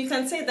that. So you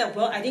can say that,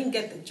 well, I didn't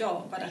get the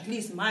job, but at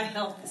least my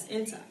health is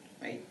intact,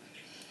 right?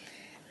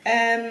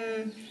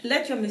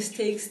 Let your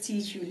mistakes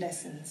teach you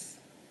lessons.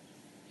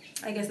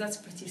 I guess that's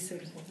pretty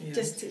simple. Yeah.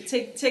 Just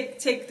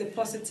take the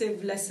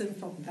positive lesson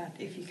from that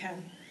if you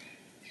can.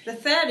 The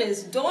third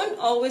is don't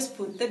always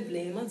put the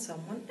blame on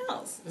someone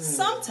else.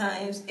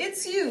 Sometimes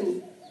it's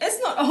you. It's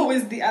not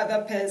always the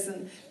other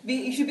person.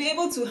 You should be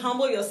able to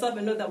humble yourself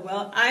and know that,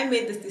 well, I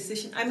made this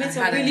decision. I made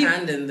some really... I had a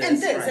hand in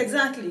this. Right.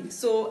 Exactly.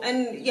 So,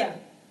 and yeah,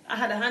 I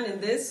had a hand in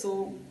this,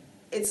 so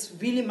it's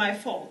really my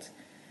fault.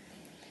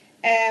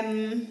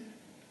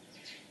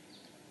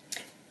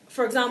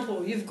 For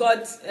example, you've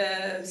got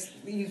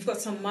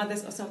some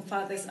mothers or some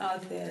fathers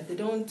out there. They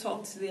don't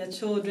talk to their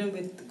children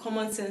with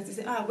common sense.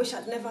 They say, "I wish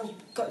I'd never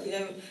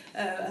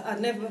I'd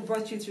never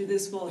brought you through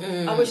this world.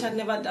 I wish I'd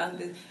never done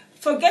this."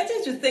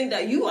 Forgetting to think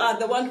that you are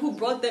the one who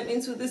brought them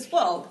into this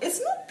world.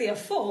 It's not their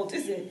fault,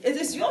 is it? It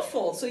is your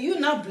fault. So you're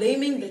now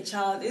blaming the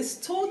child. It's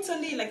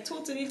totally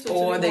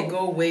or they wrong.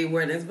 go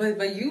wayward.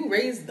 But you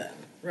raised them,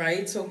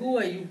 right? So who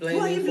are you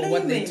blaming for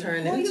what they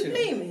turned into? Who are you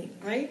blaming,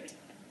 right?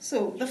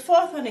 So the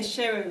fourth one is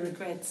sharing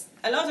regrets.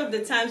 A lot of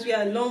the times we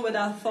are alone with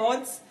our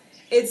thoughts.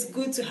 It's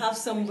good to have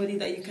somebody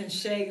that you can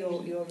share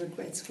your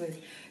regrets with.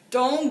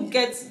 Don't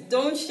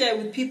share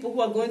with people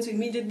who are going to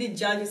immediately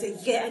judge you. Say,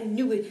 yeah, I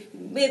knew it.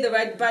 You made the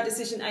bad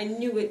decision. I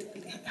knew it.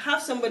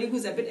 Have somebody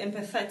who's a bit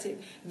empathetic.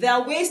 There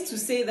are ways to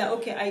say that,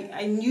 okay,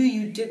 I knew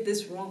you did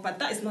this wrong, but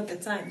that is not the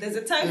time. There's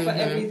a time for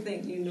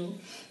everything, you know.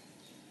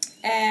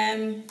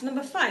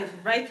 Number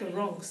 5, right your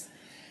wrongs.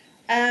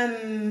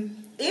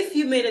 If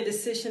you made a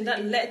decision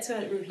that led to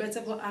a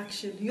regrettable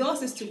action,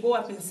 yours is to go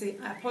up and say,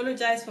 I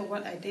apologize for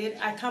what I did.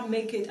 I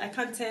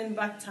can't turn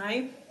back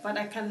time, but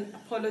I can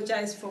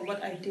apologize for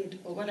what I did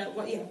for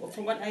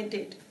what I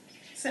did.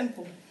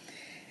 Simple.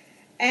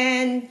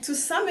 And to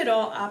sum it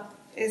all up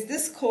is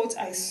this quote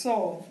I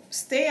saw: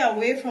 stay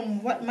away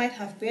from what might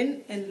have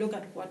been and look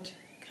at what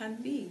can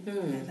be.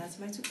 And that's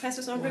my 2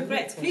 pesos on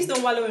regret. Please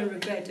don't wallow in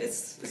regret.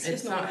 It's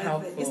just not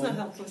helpful. It's not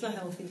helpful. It's not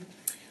healthy.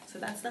 So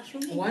that's that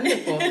from me.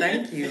 Wonderful,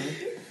 thank you.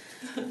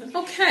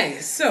 Okay,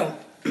 so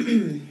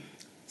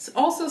it's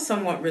also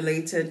somewhat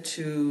related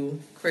to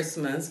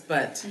Christmas,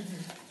 but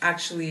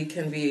actually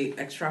can be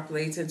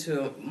extrapolated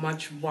to a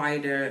much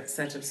wider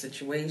set of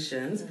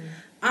situations.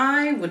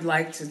 I would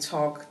like to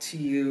talk to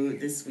you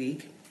this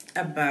week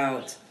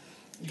about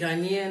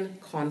Ghanaian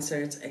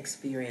concert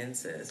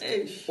experiences,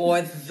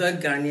 or the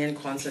Ghanaian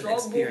concert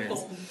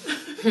experience.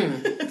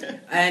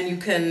 And you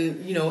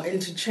can,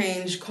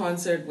 interchange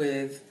concert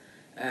with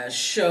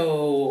show,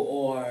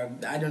 or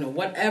I don't know,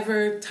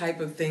 whatever type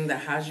of thing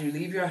that has you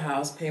leave your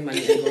house, pay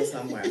money, and go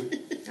somewhere.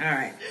 All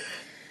right.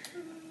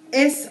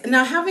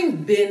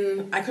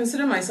 I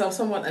consider myself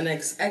somewhat an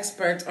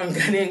expert on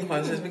Ghanaian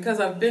concerts because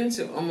I've been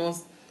to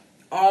almost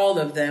all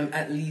of them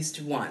at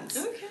least once.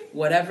 Okay.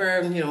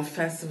 Whatever,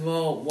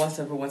 festival,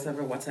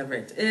 whatever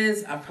it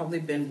is, I've probably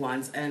been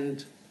once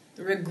and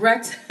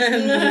regretted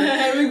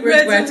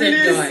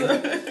going.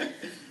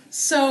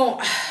 So,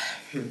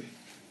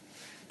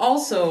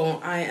 also,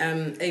 I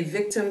am a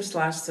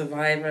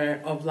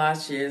victim/survivor of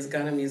last year's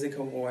Ghana Music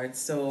Awards.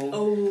 So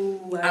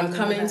I'm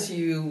coming to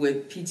you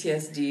with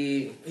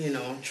PTSD,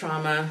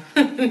 trauma.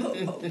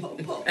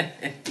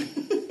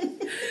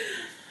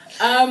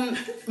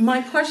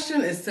 My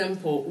question is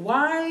simple.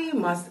 Why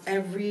must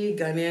every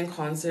Ghanaian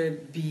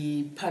concert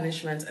be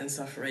punishment and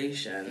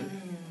sufferation?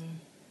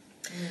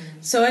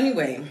 So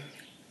anyway,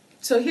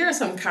 here are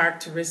some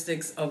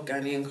characteristics of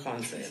Ghanaian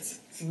concerts.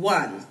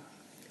 1,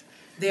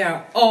 they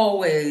are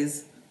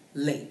always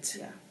late.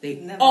 Yeah,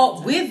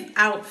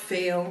 without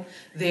fail,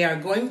 they are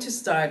going to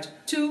start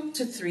 2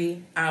 to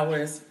 3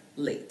 hours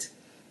late.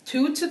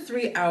 2 to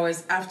 3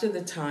 hours after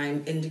the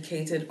time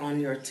indicated on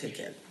your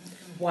ticket.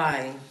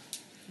 Why?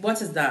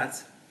 What is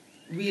that?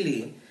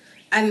 Really?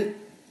 And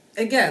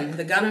again,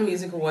 the Ghana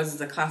Music Awards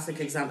is a classic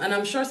example. And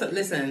I'm sure,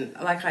 listen,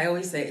 like I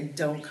always say,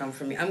 don't come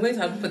from me. I'm going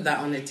to have to put that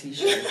on a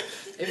t-shirt.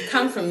 If you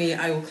come from me,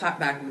 I will clap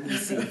back with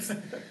receipts.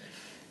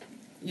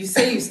 You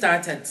say you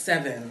start at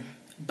 7,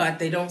 but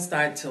they don't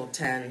start till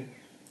 10.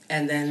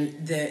 And then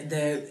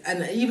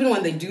and even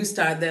when they do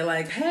start, they're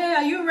like, "Hey,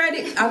 are you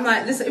ready?" I'm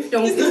like, "Listen, if you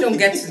don't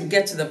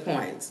get to the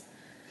point,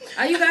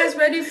 are you guys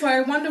ready for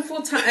a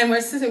wonderful time?" And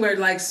we're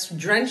like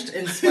drenched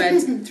in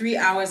sweat 3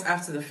 hours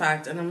after the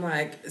fact, and I'm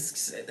like,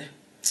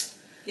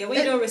 yeah, when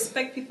you don't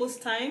respect people's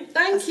time,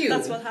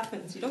 that's what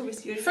happens. You don't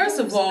respect. First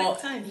of all,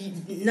 time.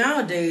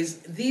 Nowadays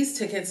these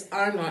tickets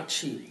are not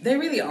cheap. They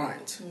really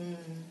aren't.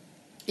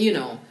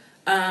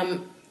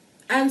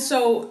 And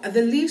so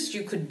the least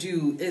you could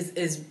do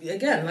is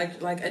again,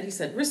 like Eddie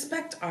said,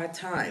 respect our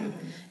time.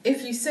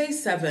 If you say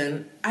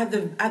 7, at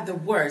the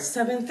worst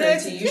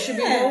 7:30, you should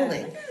be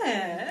rolling.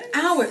 Yes.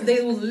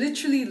 They will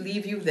literally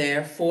leave you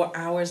there for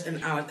hours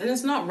and hours, and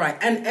it's not right.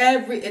 And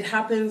it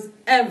happens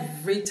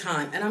every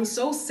time, and I'm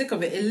so sick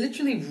of it. It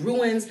literally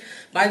ruins.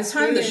 By the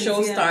time the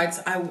show starts,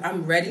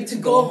 I'm ready to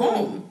go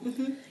home.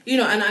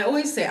 And I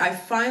always say, I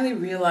finally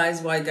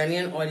realized why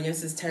Ghanaian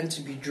audiences tend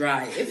to be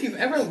dry. If you've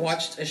ever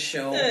watched a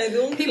show,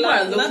 people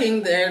are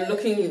looking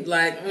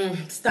like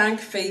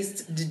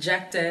stank-faced,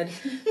 dejected,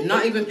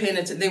 not even paying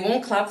attention. They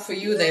won't clap for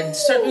you. They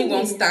certainly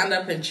won't stand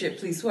up and cheer.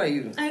 Please, who are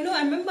you? I know.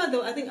 I remember,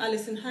 though, I think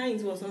Alison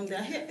Hines was on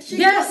there. She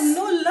got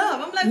no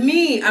love. I'm like...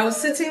 Me, I was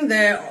sitting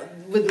there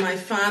with my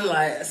fan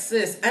like,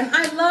 sis. And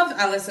I love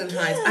Alison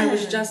Hines. I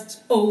was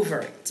just over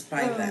it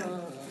by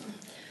then.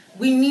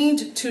 We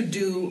need to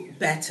do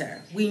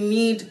better. We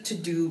need to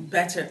do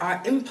better.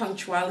 Our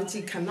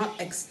impunctuality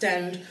cannot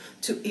extend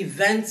to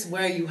events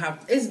where you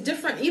have... It's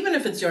different. Even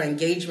if it's your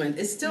engagement,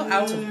 it's still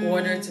out of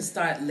order to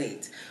start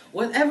late.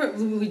 Whatever,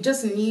 we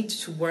just need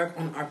to work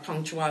on our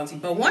punctuality.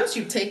 But once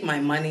you take my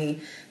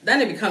money,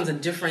 then it becomes a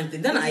different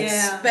thing. Then I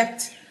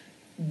expect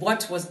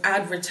what was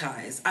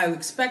advertised. I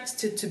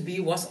expect it to be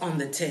what's on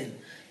the tin.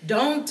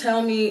 Don't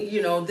tell me,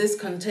 this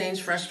contains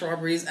fresh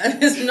strawberries.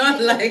 And it's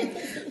not like,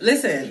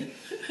 listen...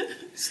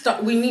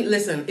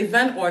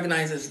 event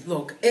organizers,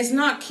 look, it's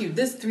not cute.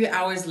 This 3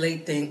 hours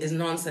late thing is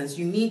nonsense.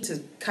 You need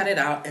to cut it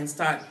out and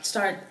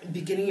start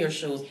beginning your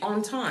shows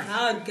on time.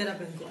 I'll get up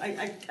and go.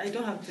 I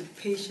don't have the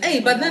patience.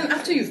 Hey, but then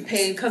after you've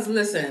paid, because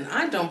listen,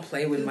 I don't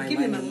play with my money.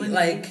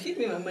 Give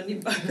me my money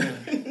back.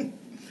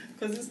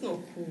 Because it's not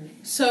cool.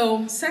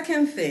 So,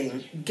 second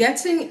thing,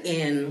 getting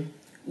in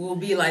will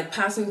be like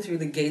passing through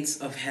the gates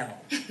of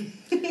hell.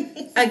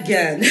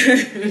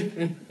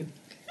 Again.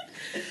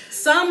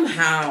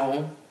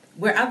 Somehow...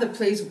 we're at the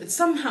place,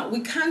 somehow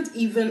we can't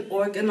even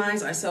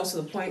organize ourselves to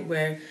the point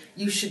where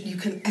you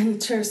can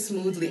enter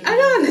smoothly. I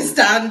don't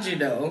understand,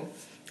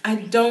 I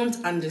don't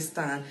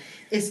understand.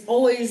 It's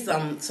always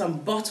some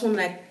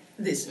bottleneck.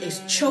 This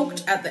is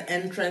choked at the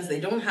entrance. They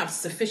don't have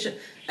sufficient,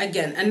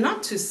 again, and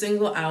not to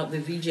single out the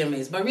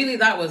VGMAs, but really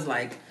that was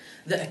like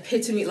the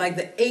epitome, like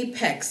the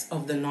apex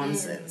of the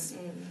nonsense.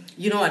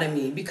 You know what I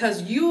mean? Because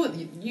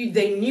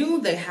they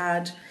knew they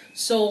had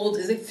sold,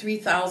 is it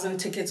 3,000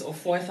 tickets or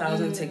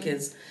 4,000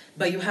 tickets?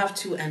 But you have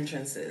two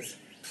entrances,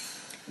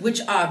 which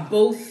are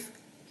both,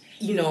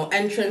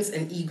 entrance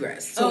and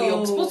egress. So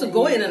you're supposed to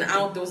go in and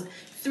out those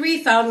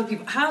 3,000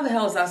 people. How the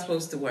hell is that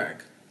supposed to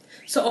work?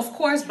 So, of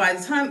course, by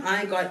the time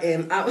I got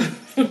in,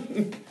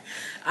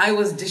 I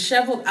was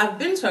disheveled. I've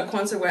been to a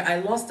concert where I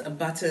lost a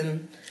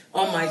button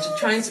on my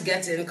trying to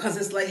get in because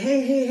it's like,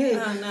 hey.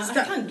 No,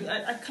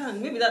 I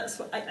can't. Maybe that's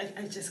what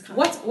I just can't.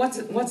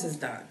 What is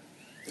that?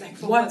 Like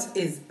what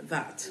is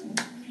that?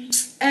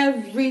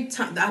 Every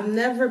time, I've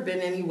never been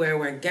anywhere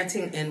where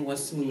getting in was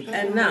smooth.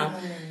 And now,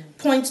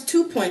 point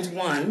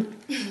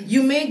 2.1,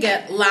 you may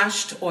get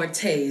lashed or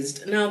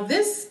tased. Now,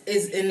 this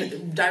is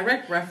in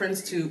direct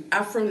reference to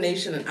Afro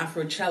Nation and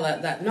Afrochella,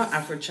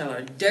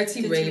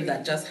 Dirty Rave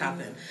that just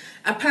happened.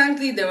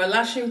 Apparently, they were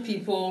lashing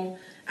people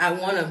at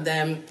one of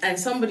them, and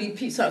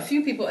a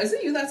few people, is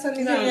it you that sent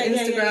me that on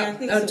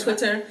Instagram, on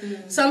Twitter?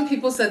 Some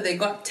people said they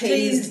got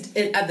tased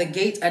at the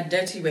gate at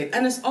Dirty Rave,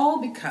 and it's all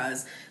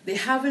because they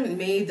haven't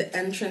made the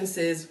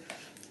entrances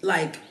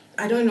like,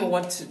 I don't know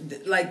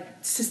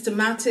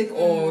systematic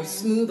or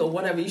smooth or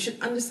whatever. You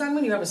should understand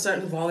when you have a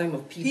certain volume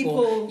of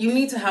people, you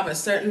need to have a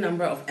certain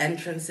number of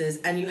entrances,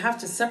 and you have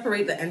to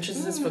separate the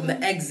entrances from the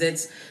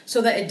exits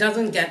so that it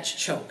doesn't get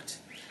choked.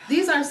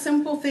 These are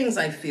simple things,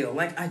 I feel.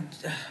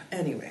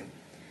 Anyway.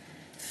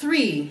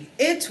 3,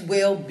 it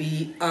will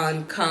be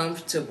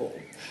uncomfortable.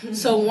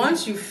 So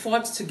once you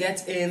fought to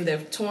get in,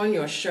 they've torn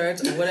your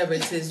shirt or whatever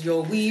it is,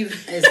 your wig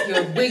is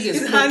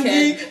crooked.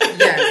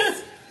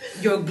 Yes.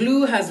 Your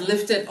glue has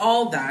lifted,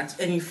 all that,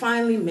 and you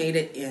finally made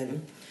it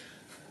in.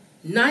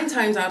 9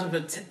 times out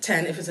of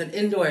 10, if it's an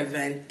indoor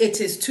event, it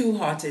is too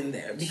hot in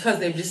there because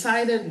they've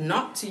decided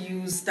not to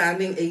use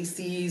standing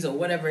ACs or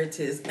whatever it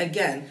is.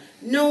 Again,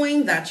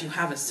 knowing that you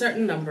have a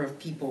certain number of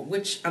people,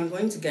 which I'm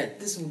going to get,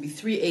 this will be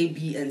 3A,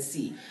 B, and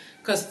C.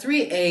 Because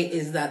 3A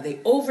is that they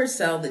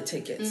oversell the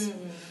tickets.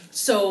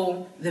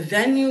 So the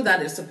venue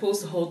that is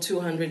supposed to hold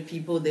 200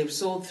 people, they've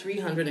sold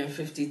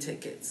 350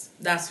 tickets.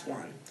 That's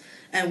one.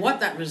 And what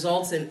that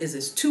results in is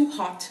it's too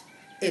hot,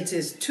 it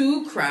is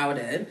too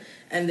crowded,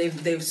 and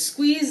they've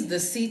squeezed the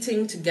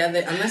seating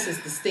together, unless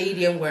it's the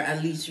stadium where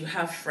at least you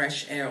have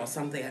fresh air or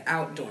something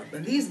outdoor.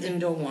 But these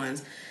indoor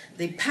ones,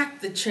 they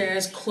pack the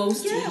chairs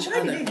close to each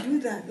other. Why do they do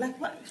that? Like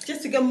what?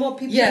 Just to get more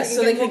people? Yes,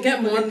 so they can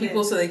get more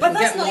people, so they can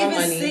get more money. But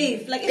that's not even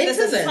safe. Like if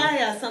there's a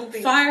fire or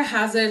something. Fire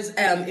hazards,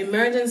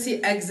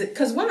 emergency exit.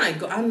 Because when I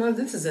go, I know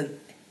this is an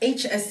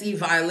HSE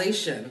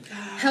violation.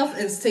 Health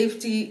and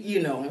safety,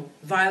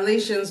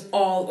 violations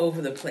all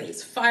over the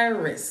place. Fire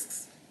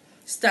risks.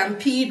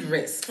 Stampede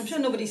risks. I'm sure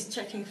nobody's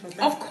checking for that.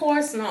 Of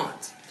course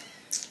not.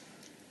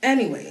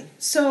 Anyway,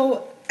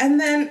 so, and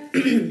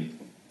then,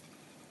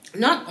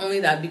 not only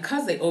that,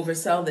 because they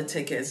oversell the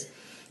tickets,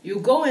 you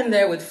go in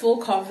there with full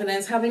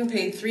confidence, having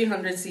paid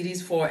 300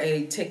 CDs for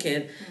a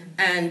ticket,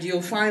 and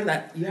you'll find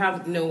that you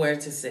have nowhere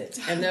to sit.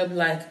 And they'll be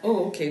like,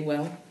 oh, okay,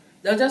 well,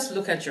 they'll just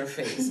look at your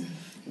face.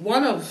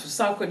 One of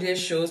Sarkodie's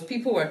shows,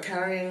 people were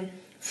carrying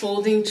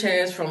folding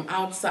chairs from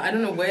outside. I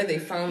don't know where they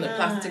found the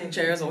plastic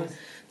chairs or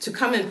to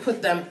come and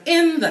put them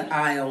in the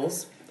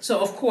aisles So,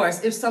 of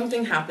course, if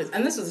something happens,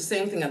 and this was the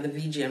same thing at the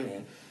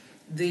VGMA,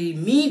 the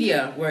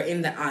media were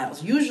in the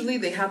aisles. Usually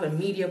they have a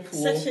media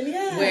pool Section,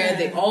 yeah. where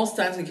they all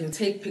stand so they can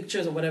take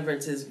pictures or whatever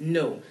it is.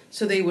 No.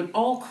 So they would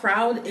all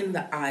crowd in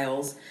the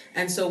aisles.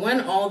 And so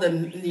when all the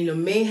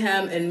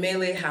mayhem and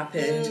melee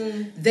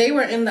happened, they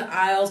were in the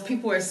aisles.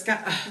 People were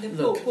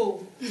Look.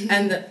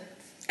 and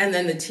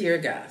then the tear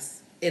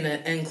gas in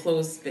an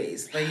enclosed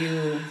space. But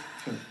Yeah,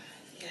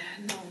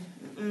 no.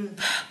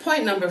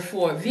 Point number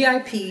 4,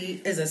 VIP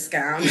is a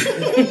scam.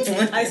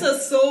 I saw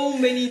so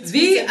many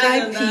tweets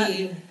on that.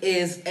 VIP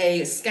is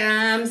a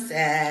scam,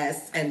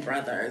 sis and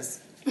brothers.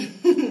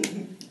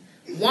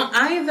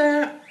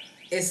 Either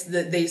it's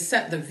that they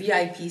set the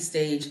VIP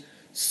stage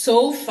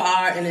so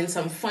far and in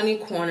some funny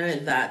corner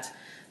that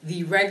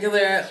the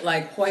regular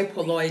like hoi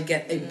polloi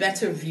get a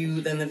better view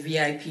than the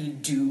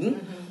VIP do,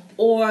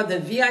 or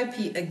the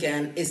VIP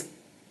again is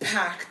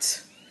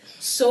packed.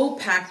 So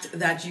packed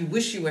that you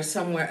wish you were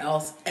somewhere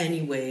else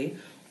anyway,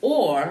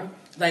 or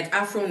like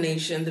Afro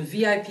Nation, the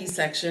VIP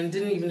section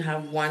didn't even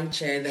have one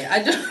chair there.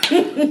 I don't.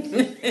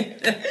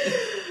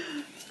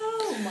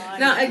 Oh my!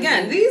 Now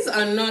again, these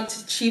are not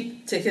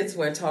cheap tickets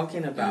we're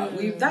talking about.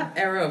 That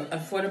era of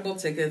affordable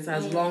tickets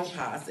has long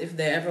passed, if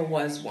there ever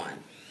was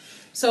one.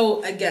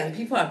 So again,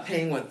 people are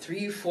paying what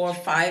 300,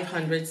 400,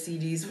 500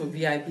 CDs for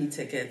VIP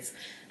tickets.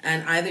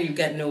 And either you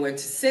get nowhere to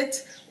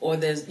sit, or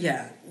there's,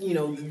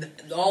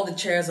 all the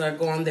chairs are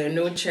gone. There are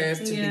no chairs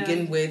to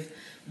begin with.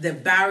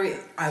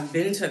 I've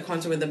been to a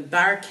concert where the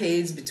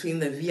barricades between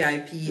the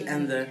VIP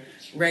and the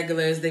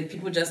regulars,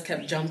 people just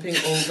kept jumping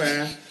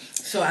over.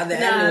 So at the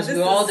end, we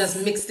were all just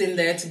mixed in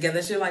there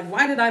together. So you're like,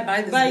 why did I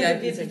buy this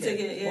VIP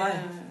ticket? Yeah, why?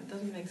 it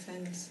doesn't make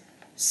sense.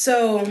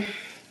 So,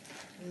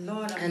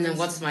 Lord, and then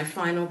what's my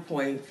final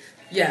point?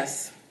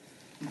 Yes.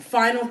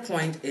 Final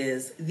point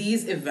is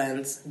these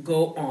events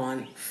go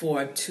on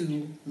for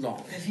too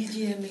long. The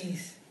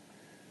VGMAs.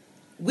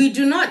 We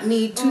do not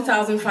need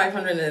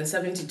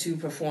 2,572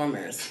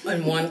 performers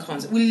in one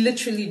concert. We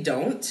literally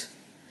don't.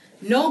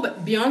 No,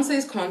 but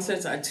Beyonce's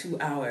concerts are 2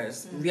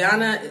 hours.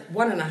 Rihanna,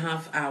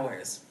 1.5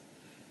 hours.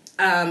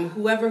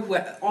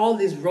 Whoever, all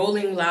these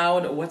Rolling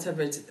Loud or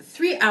whatever, it's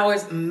 3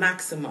 hours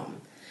maximum.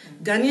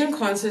 Ghanaian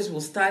concerts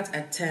will start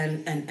at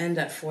 10 and end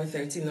at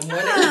 4:30 in the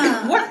morning.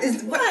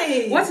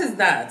 What is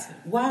that?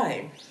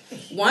 Why?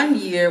 One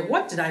year,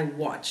 what did I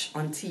watch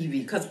on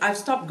TV? Because I've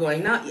stopped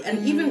going now,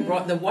 and even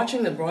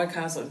watching the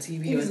broadcast on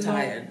TV was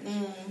tired.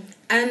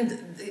 And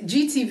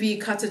GTV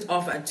cut it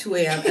off at 2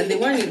 a.m. and they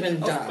weren't even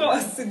done. Of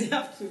course, they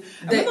have to.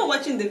 I remember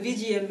watching the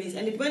VGMAs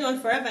and it went on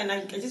forever and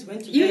I just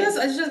went to bed.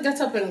 I just get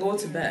up and go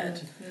to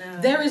bed.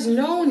 No. There is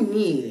no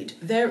need.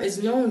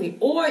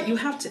 Or you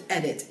have to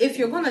edit. If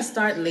you're going to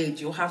start late,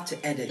 you'll have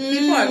to edit.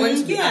 People are going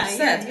to be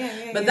upset.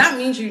 But that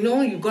means you're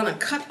going to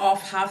cut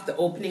off half the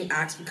opening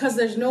acts because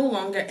there's no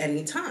longer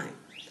any time.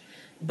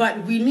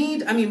 But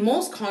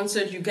most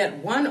concerts, you get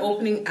one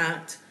opening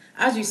act.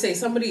 As you say,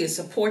 somebody is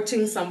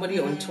supporting somebody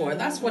on tour.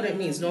 That's what it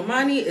means.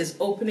 Normani is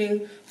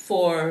opening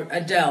for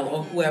Adele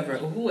or whoever.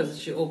 Or who was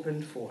she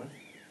opened for?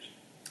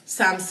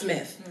 Sam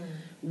Smith.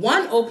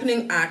 One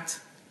opening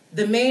act,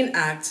 the main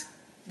act,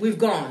 we've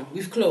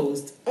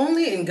closed.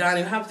 Only in Ghana,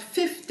 you have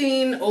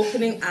 15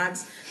 opening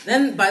acts.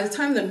 Then by the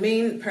time the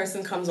main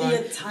person comes on,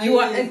 you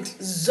are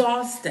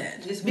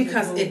exhausted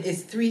because it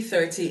is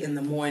 3:30 in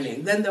the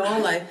morning. Then they're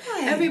all like,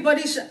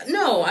 everybody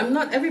no, I'm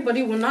not.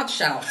 Everybody will not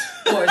shout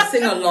or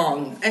sing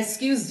along.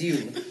 Excuse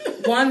you.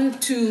 1,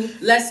 2,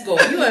 let's go.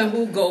 You and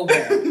who go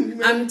where?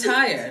 I'm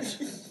tired.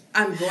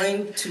 I'm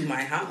going to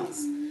my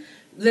house.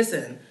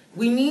 Listen,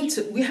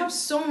 we have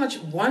so much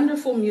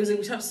wonderful music.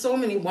 We have so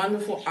many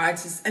wonderful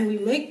artists, and we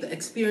make the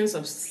experience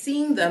of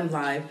seeing them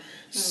live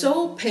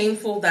so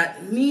painful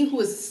that me,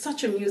 who is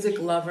such a music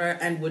lover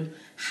and would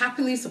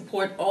happily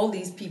support all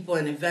these people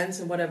and events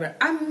and whatever,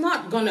 I'm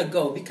not gonna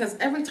go because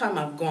every time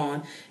I've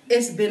gone,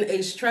 it's been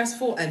a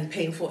stressful and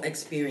painful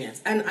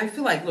experience. And I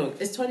feel like, look,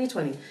 it's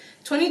 2020.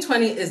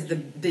 2020 is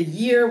the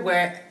year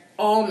where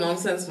all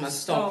nonsense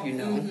must stop,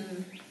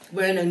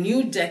 We're in a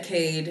new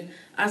decade.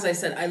 As I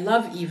said, I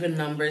love even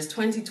numbers.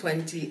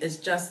 2020 is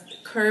just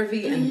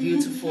curvy and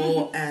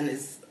beautiful and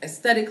is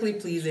aesthetically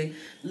pleasing.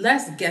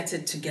 Let's get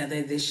it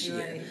together this year.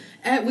 Right.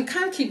 And we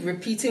can't keep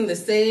repeating the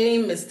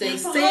same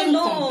mistakes, same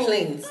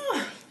complaints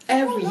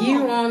every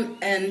year on,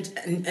 and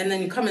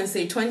then you come and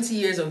say 20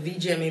 years of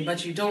VGMA,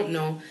 but you don't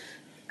know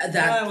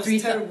that it was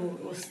terrible.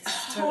 It was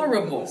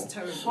horrible.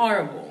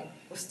 Horrible.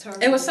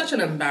 It was such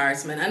an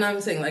embarrassment. And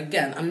I'm saying,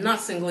 again, I'm not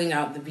singling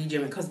out the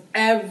VGMA because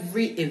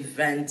every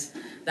event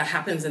that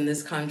happens in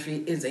this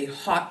country is a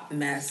hot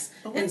mess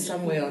in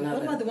some way or another.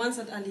 What about the ones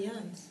at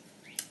Allianz?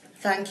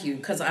 Thank you,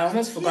 because I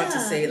almost forgot to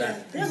say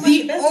that.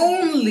 The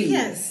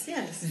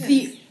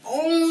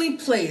only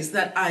place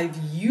that I've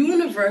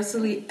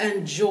universally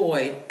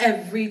enjoyed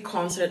every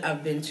concert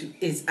I've been to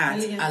is at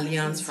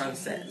Allianz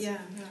Française. Yeah.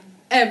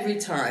 Every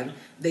time.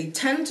 They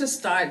tend to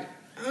start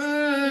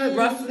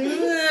roughly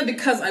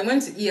because I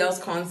went to EL's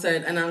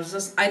concert and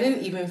I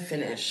didn't even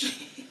finish.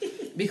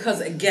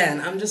 Because again,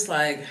 I'm just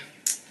like,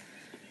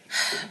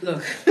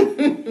 Look.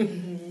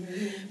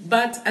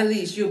 But at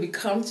least you'll be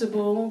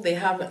comfortable. They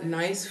have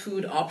nice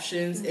food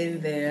options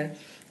in there.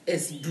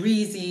 It's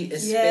breezy,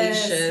 it's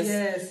spacious.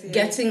 Yes.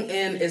 Getting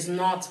in is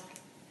not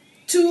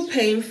too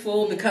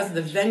painful because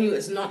the venue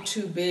is not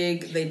too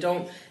big.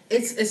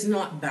 It's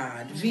not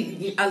bad.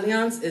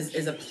 Allianz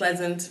is a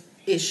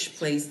pleasant-ish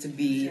place to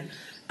be.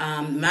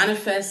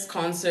 Manifest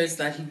concerts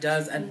that he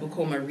does at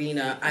Buko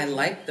Marina, I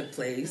like the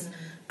place.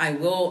 I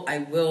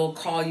will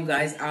call you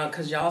guys out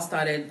because y'all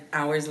started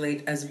hours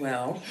late as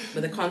well,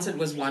 but the concert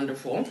was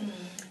wonderful.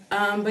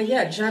 But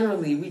yeah,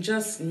 generally we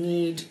just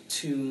need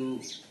to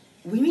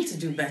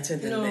do better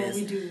than this.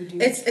 We do.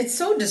 It's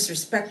so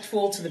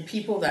disrespectful to the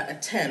people that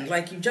attend.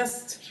 Like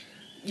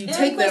you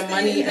take their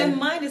money their and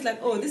mind is like,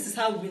 oh, this is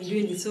how we've been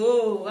doing it.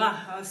 So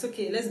it's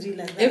okay. Let's do it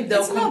like that. if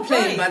they'll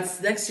complain, but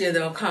next year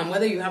they'll come,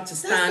 whether you have to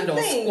stand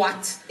or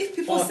squat. If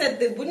people said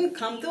they wouldn't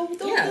come, they'll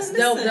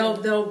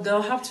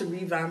have to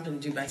revamp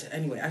and do better.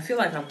 Anyway, I feel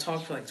like I've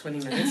talked for like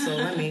 20 minutes, so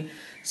let me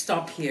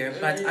stop here.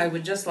 But I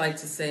would just like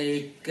to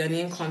say,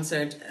 Ghanaian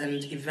concert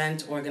and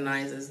event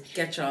organizers,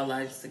 get your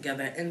lives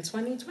together in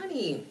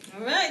 2020.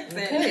 All right,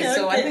 then. Okay,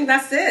 so I think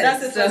that's it.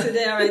 That's it for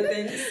today. All right,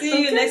 then.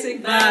 See you next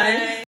week.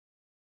 Bye.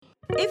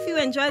 If you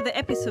enjoyed the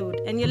episode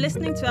and you're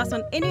listening to us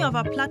on any of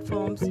our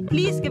platforms,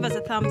 please give us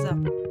a thumbs up.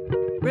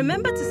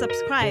 Remember to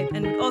subscribe,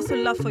 and we'd also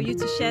love for you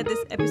to share this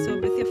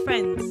episode with your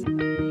friends.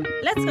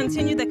 Let's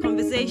continue the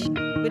conversation.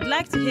 We'd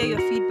like to hear your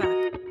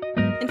feedback.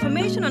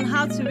 Information on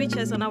how to reach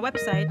us on our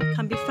website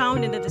can be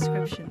found in the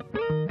description.